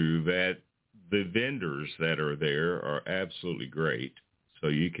too that the vendors that are there are absolutely great. So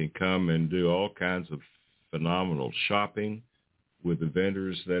you can come and do all kinds of phenomenal shopping with the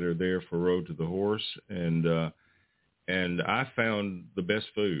vendors that are there for Road to the Horse. And I found the best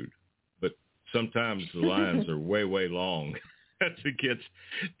food, but sometimes the lines are way, way long to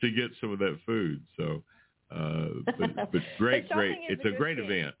get some of that food. So, but great. It's a great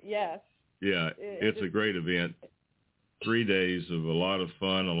event. Yes. Yeah, it's a great event. 3 days of a lot of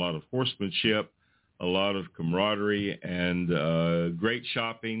fun, a lot of horsemanship, a lot of camaraderie, and great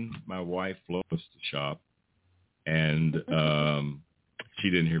shopping. My wife loves to shop, and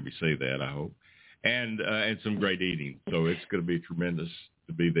she didn't hear me say that, I hope, and some great eating. So it's going to be tremendous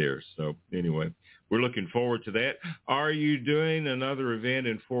to be there. So anyway, we're looking forward to that. Are you doing another event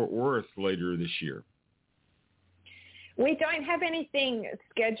in Fort Worth later this year? We don't have anything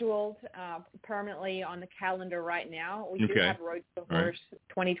scheduled permanently on the calendar right now. We do have Road to the Horse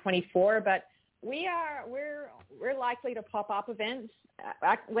 2024, but we're likely to pop up events.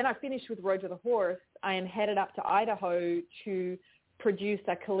 When I finish with Road to the Horse, I am headed up to Idaho to produce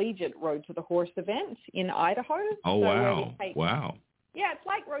a collegiate Road to the Horse event in Idaho. Oh, wow. Wow. Yeah, it's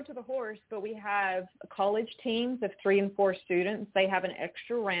like Road to the Horse, but we have college teams of 3 and 4 students. They have an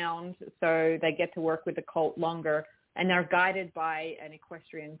extra round, so they get to work with the colt longer, and they're guided by an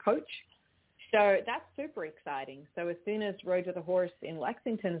equestrian coach. So that's super exciting. So as soon as Road to the Horse in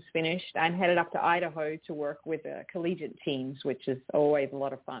Lexington is finished, I'm headed up to Idaho to work with collegiate teams, which is always a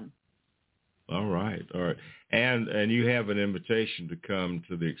lot of fun. All right. And you have an invitation to come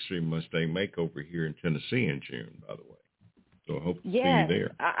to the Extreme Mustang Makeover here in Tennessee in June, by the way. So I hope to see you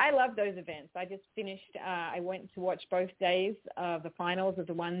there. I love those events. I just finished, I went to watch both days of the finals of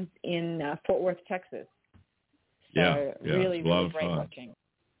the ones in Fort Worth, Texas. So really, really great watching.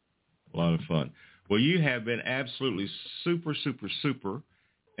 A lot of fun. Well, you have been absolutely super, super, super,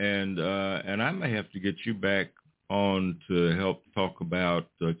 and I may have to get you back on to help talk about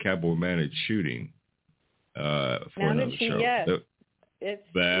Cowboy Managed Shooting for another show. Yes.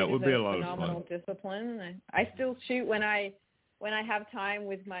 That would be a lot of fun. Phenomenal discipline. I still shoot when I have time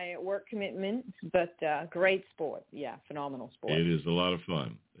with my work commitments, but great sport. Yeah, phenomenal sport. It is a lot of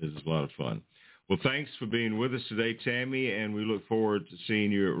fun. Well, thanks for being with us today, Tammy, and we look forward to seeing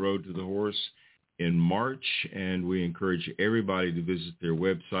you at Road to the Horse in March, and we encourage everybody to visit their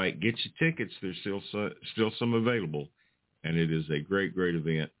website. Get your tickets. There's still some available, and it is a great, great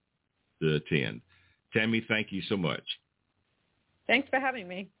event to attend. Tammy, thank you so much. Thanks for having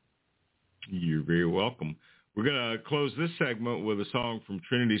me. You're very welcome. We're going to close this segment with a song from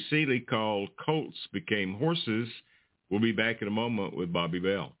Trinity Seeley called Colts Became Horses. We'll be back in a moment with Bobbi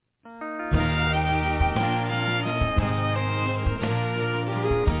Bell.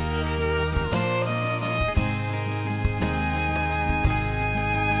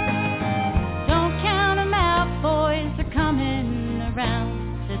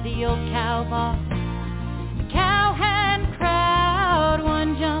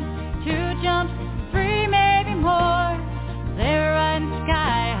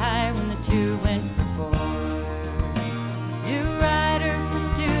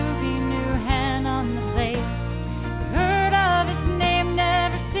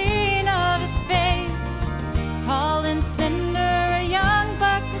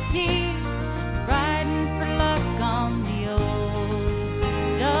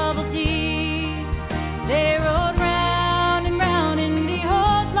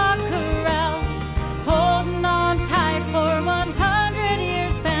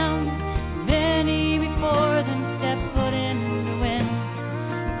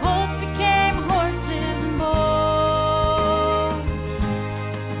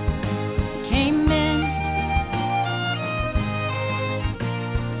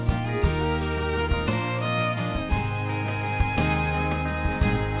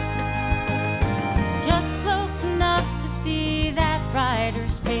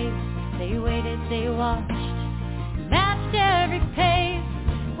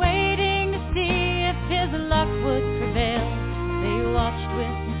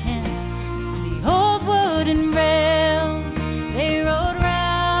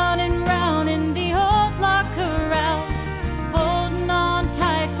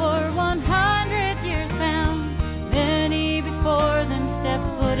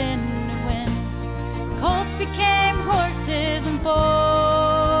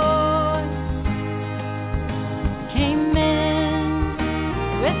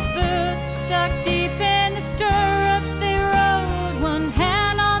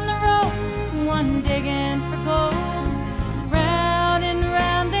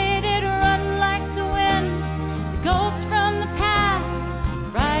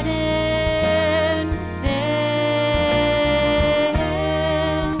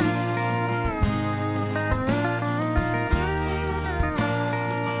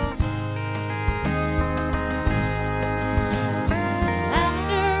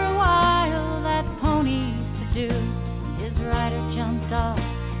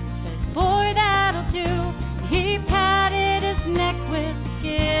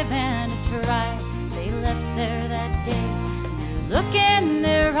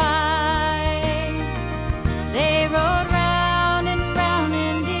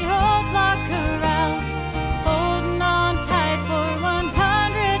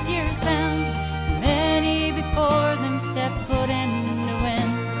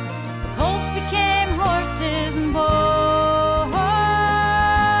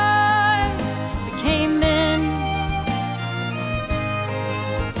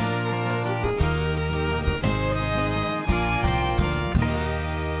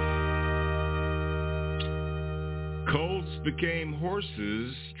 Became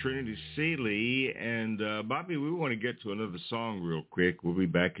Horses, Trinity Seeley, and Bobbi, we want to get to another song real quick. We'll be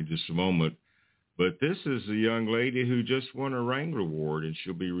back in just a moment. But this is a young lady who just won a Wrangler Award, and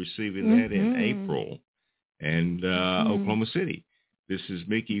she'll be receiving that in April in Oklahoma City. This is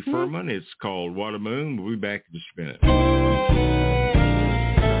Mickey Furman. It's called What a Moon. We'll be back in just a minute.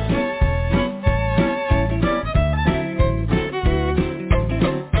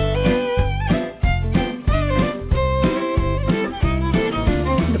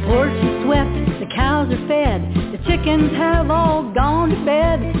 Are fed. The chickens have all gone to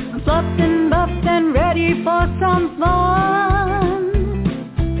bed. I'm fluffed and buffed and ready for some fun.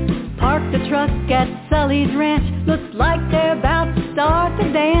 Park the truck at Sully's Ranch. Looks like they're about to start the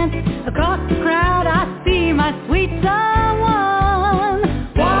dance. Across the crowd I see my sweet someone.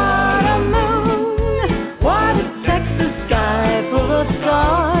 What a moon, what a Texas sky full of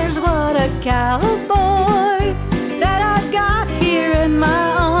stars. What a cowboy that I've got here in my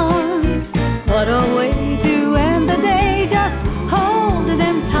arms. What a way to end the day, just holding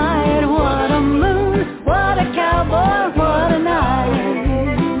them tight. What a moon, what a cowboy, what a night.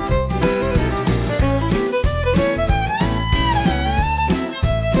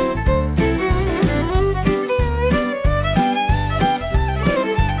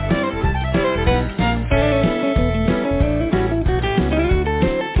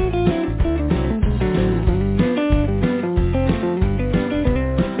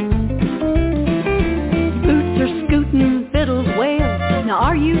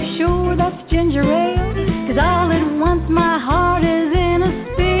 Are you sure that's ginger ale? 'Cause all at once my heart is in a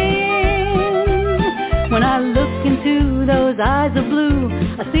spin. When I look into those eyes of blue,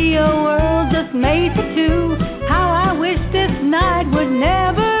 I see a world just made for two. How I wish this night would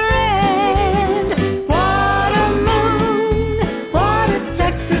never end. What a moon, what a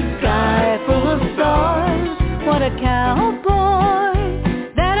Texas sky full of stars. What a cowboy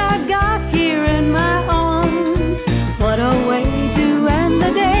that I've got here in my arms. What a way to end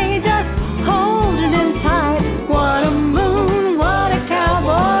the day, just holding him tight. What a moon, what a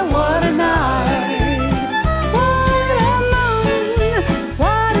cowboy, what a night. What a moon,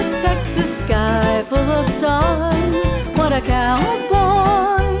 what a Texas sky full of stars. What a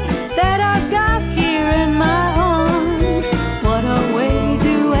cowboy that I've got here in my arms. What a way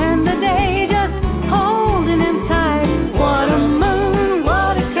to end the day, just holding him tight. What a moon,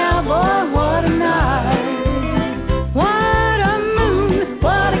 what a cowboy, what a night.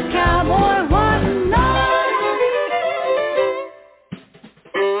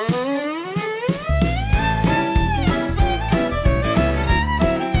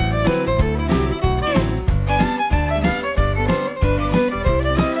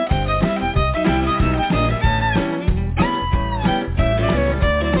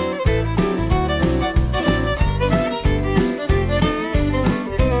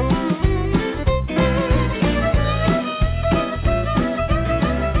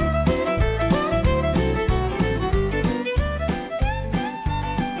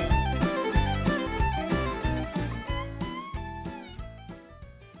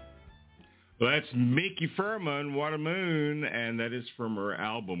 That's Mickey Furman, What a Moon, and that is from her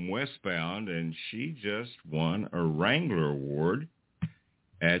album Westbound, and she just won a Wrangler Award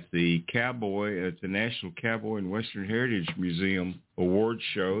at the National Cowboy and Western Heritage Museum Award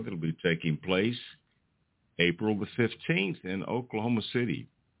Show that'll be taking place April the 15th in Oklahoma City.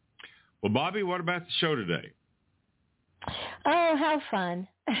 Well, Bobbi, what about the show today? Oh, how fun.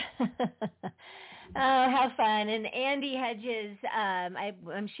 Oh, how fun. And Andy Hedges,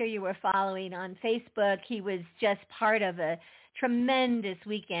 I'm sure you were following on Facebook. He was just part of a tremendous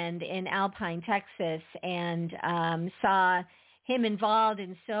weekend in Alpine, Texas, and saw him involved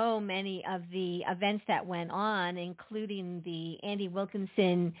in so many of the events that went on, including the Andy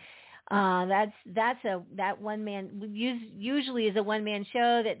Wilkinson. That one man usually is a one man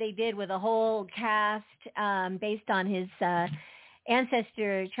show that they did with a whole cast based on his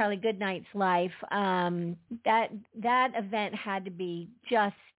ancestor Charlie Goodnight's life. That event had to be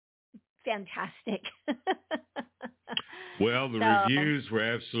just fantastic. Well, the reviews were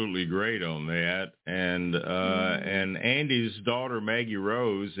absolutely great on that, and Andy's daughter Maggie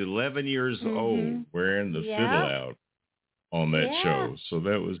Rose, 11 years old, wearing the fiddle out on that show. So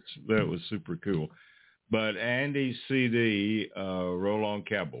that was super cool. But Andy's CD, Roll On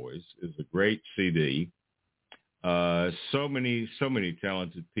Cowboys, is a great CD. So many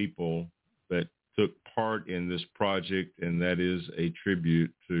talented people that took part in this project, and that is a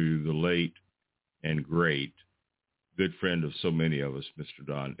tribute to the late and great good friend of so many of us, Mr.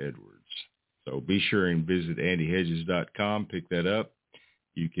 Don Edwards. So be sure and visit andyhedges.com, pick that up.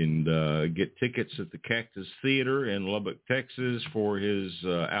 You can get tickets at the Cactus Theater in Lubbock, Texas for his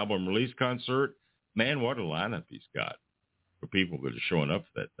album release concert. Man, what a lineup he's got for people that are showing up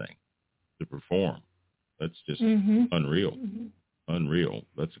for that thing to perform. That's just unreal. Unreal.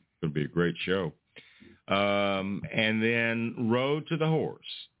 That's going to be a great show. And then Road to the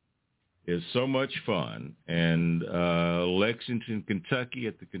Horse is so much fun. And Lexington, Kentucky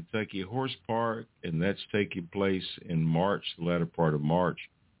at the Kentucky Horse Park, and that's taking place in March, the latter part of March.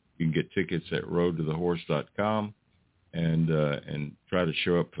 You can get tickets at roadtothehorse.com and try to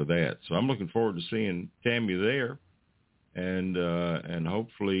show up for that. So I'm looking forward to seeing Tammy there, and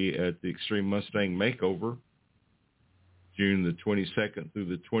hopefully at the Extreme Mustang Makeover, June the 22nd through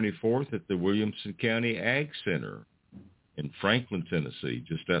the 24th at the Williamson County Ag Center in Franklin, Tennessee,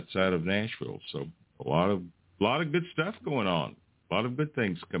 just outside of Nashville. So a lot of good stuff going on. A lot of good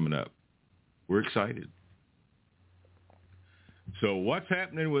things coming up. We're excited. So what's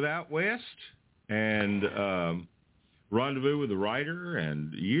happening with Out West and Rendezvous with the Writer?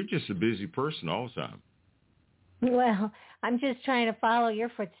 And you're just a busy person all the time. Well, I'm just trying to follow your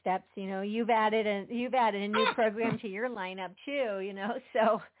footsteps. You know, you've added a new program to your lineup too. You know,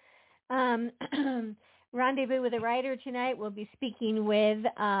 so Rendezvous with a Writer tonight. We'll be speaking with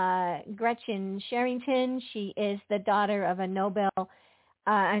Gretchen Sherrington. She is the daughter of a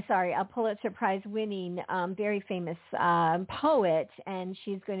Pulitzer Prize winning, very famous poet, and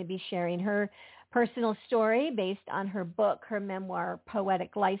she's going to be sharing her personal story based on her book, her memoir,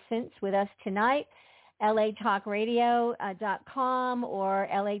 Poetic License, with us tonight. LATalkRadio.com or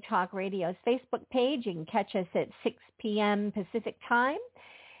LA Talk Radio's Facebook page. You can catch us at 6 p.m. Pacific time.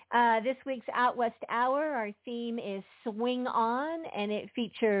 This week's Out West Hour, our theme is Swing On, and it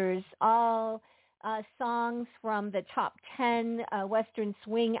features all songs from the top 10 Western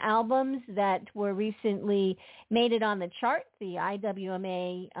swing albums that were recently made it on the chart, the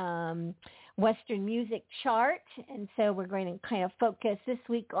IWMA Western Music Chart. And so we're going to kind of focus this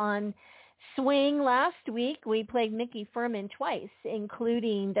week on swing. Last week we played Mickey Furman twice,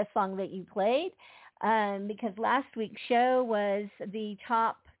 including the song that you played, because last week's show was the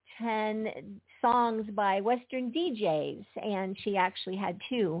top 10 songs by Western DJs, and she actually had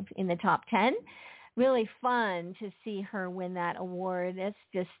 2 in the top 10. Really fun to see her win that award. It's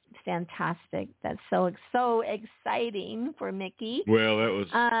just fantastic. That's so exciting for Mickey. Well, that was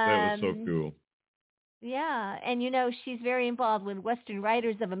so cool. Yeah, and you know, she's very involved with Western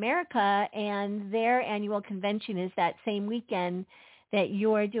Writers of America, and their annual convention is that same weekend that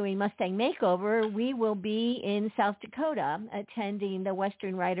you're doing Mustang Makeover. We will be in South Dakota attending the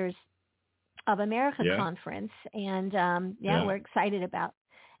Western Writers of America conference, and we're excited about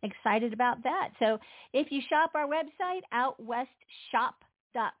that. So if you shop our website,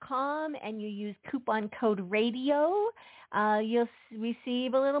 outwestshop.com, and you use coupon code radio, you'll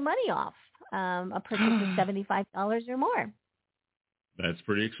receive a little money off a purchase of $75 or more. That's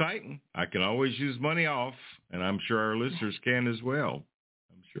pretty exciting. I can always use money off, and I'm sure our listeners can as well.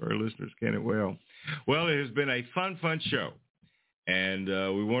 Well, it has been a fun show. And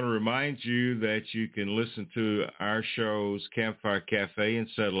we want to remind you that you can listen to our shows, Campfire Cafe and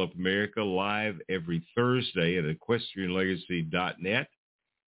Settle Up America, live every Thursday at equestrianlegacy.net.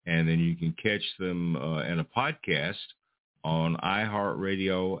 And then you can catch them in a podcast on iHeart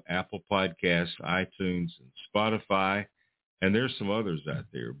Radio, Apple Podcasts, iTunes, and Spotify. And there's some others out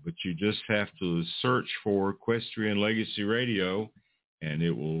there, but you just have to search for Equestrian Legacy Radio, and it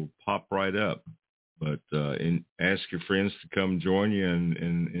will pop right up. But ask your friends to come join you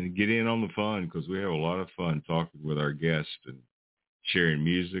and get in on the fun, because we have a lot of fun talking with our guests and sharing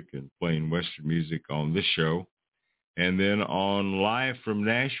music and playing Western music on this show. And then on Live from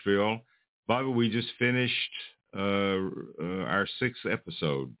Nashville, Bobbi, we just finished our 6th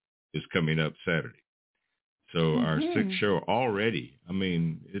episode is coming up Saturday. So our 6th show already. I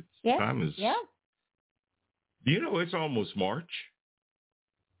mean, time is... Yeah. Do you know it's almost March?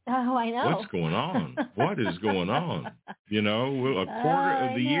 Oh, I know. What's going on? What is going on? You know, a quarter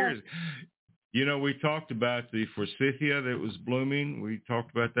of the year. You know, we talked about the forsythia that was blooming. We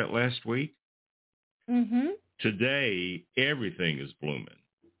talked about that last week. Mm-hmm. Today, everything is blooming.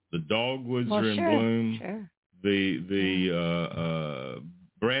 The dogwoods are in bloom. Sure. The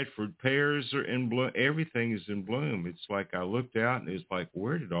Bradford pears are in bloom. Everything is in bloom. It's like I looked out and it's like,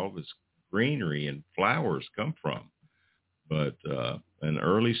 where did all this greenery and flowers come from? But an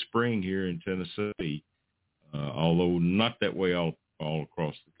early spring here in Tennessee, although not that way all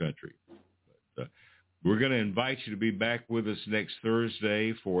across the country. But, we're going to invite you to be back with us next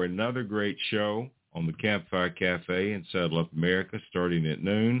Thursday for another great show on the Campfire Cafe in Saddle Up America, starting at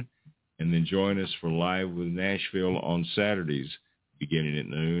noon, and then join us for Live with Nashville on Saturdays, beginning at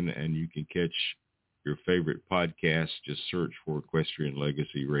noon, and you can catch your favorite podcast. Just search for Equestrian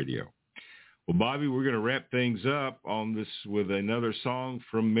Legacy Radio. Well, Bobbi, we're going to wrap things up on this with another song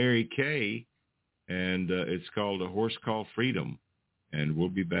from Mary Kay, and it's called A Horse Called Freedom, and we'll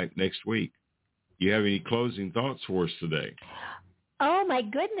be back next week. Do you have any closing thoughts for us today? Oh, my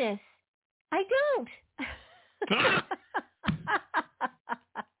goodness. I don't.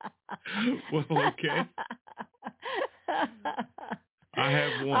 Well, okay. I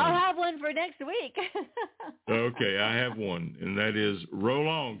have one. I'll have one for next week. Okay, I have one, and that is Roll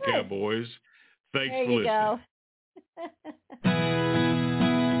On, Cowboys. Thanks for listening. There you go.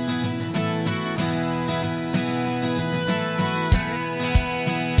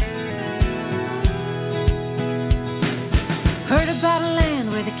 Heard about a land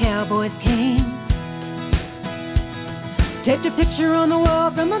where the cowboys came. Taped a picture on the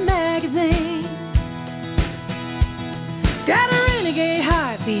wall from a magazine. Got a renegade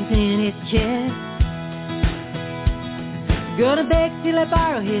heartbeat in his chest. Gonna beg till I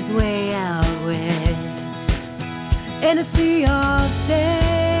borrow his way out west. And I see all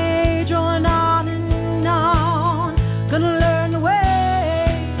day drawing on and on. Gonna learn the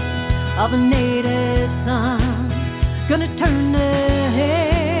way of a native son. Gonna turn the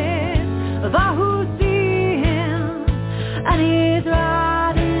head of all who see him. And he's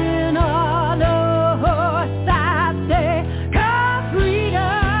riding on a horse that they call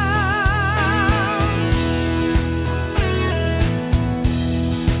freedom.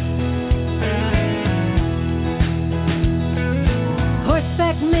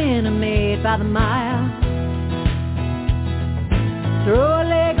 Horseback men are made by the mile. Throw a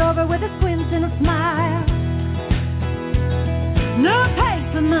leg over with a squint and a smile. No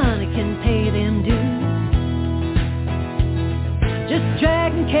price of money can pay them dues. Just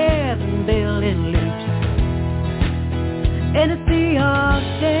dragging calves and building loops. And I see all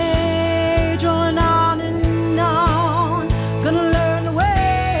day drawing on and on. Gonna learn the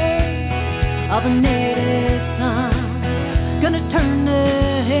way of a native son. Gonna turn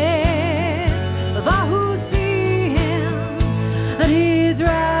the head of all who see him. And he's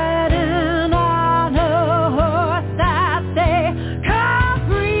riding on a horse that they call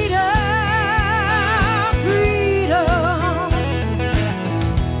freedom, freedom.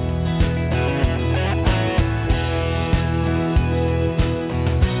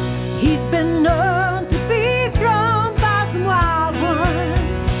 He's been known to be thrown by some wild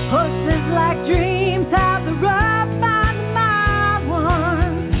ones. Horses like dreams have the rough by the mild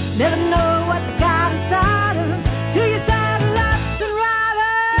ones. Never know what they got inside them till you saddle up and ride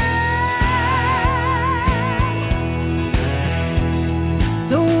 'em.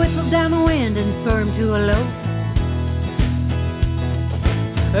 So whistle down the wind and spur 'em to a lope.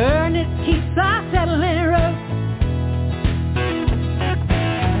 Earnest keeps our settling rope.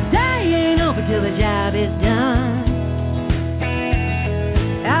 Day ain't over till the job is done.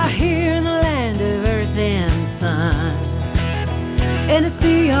 Out here in the land of earth and sun. And I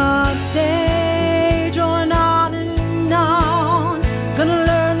see all day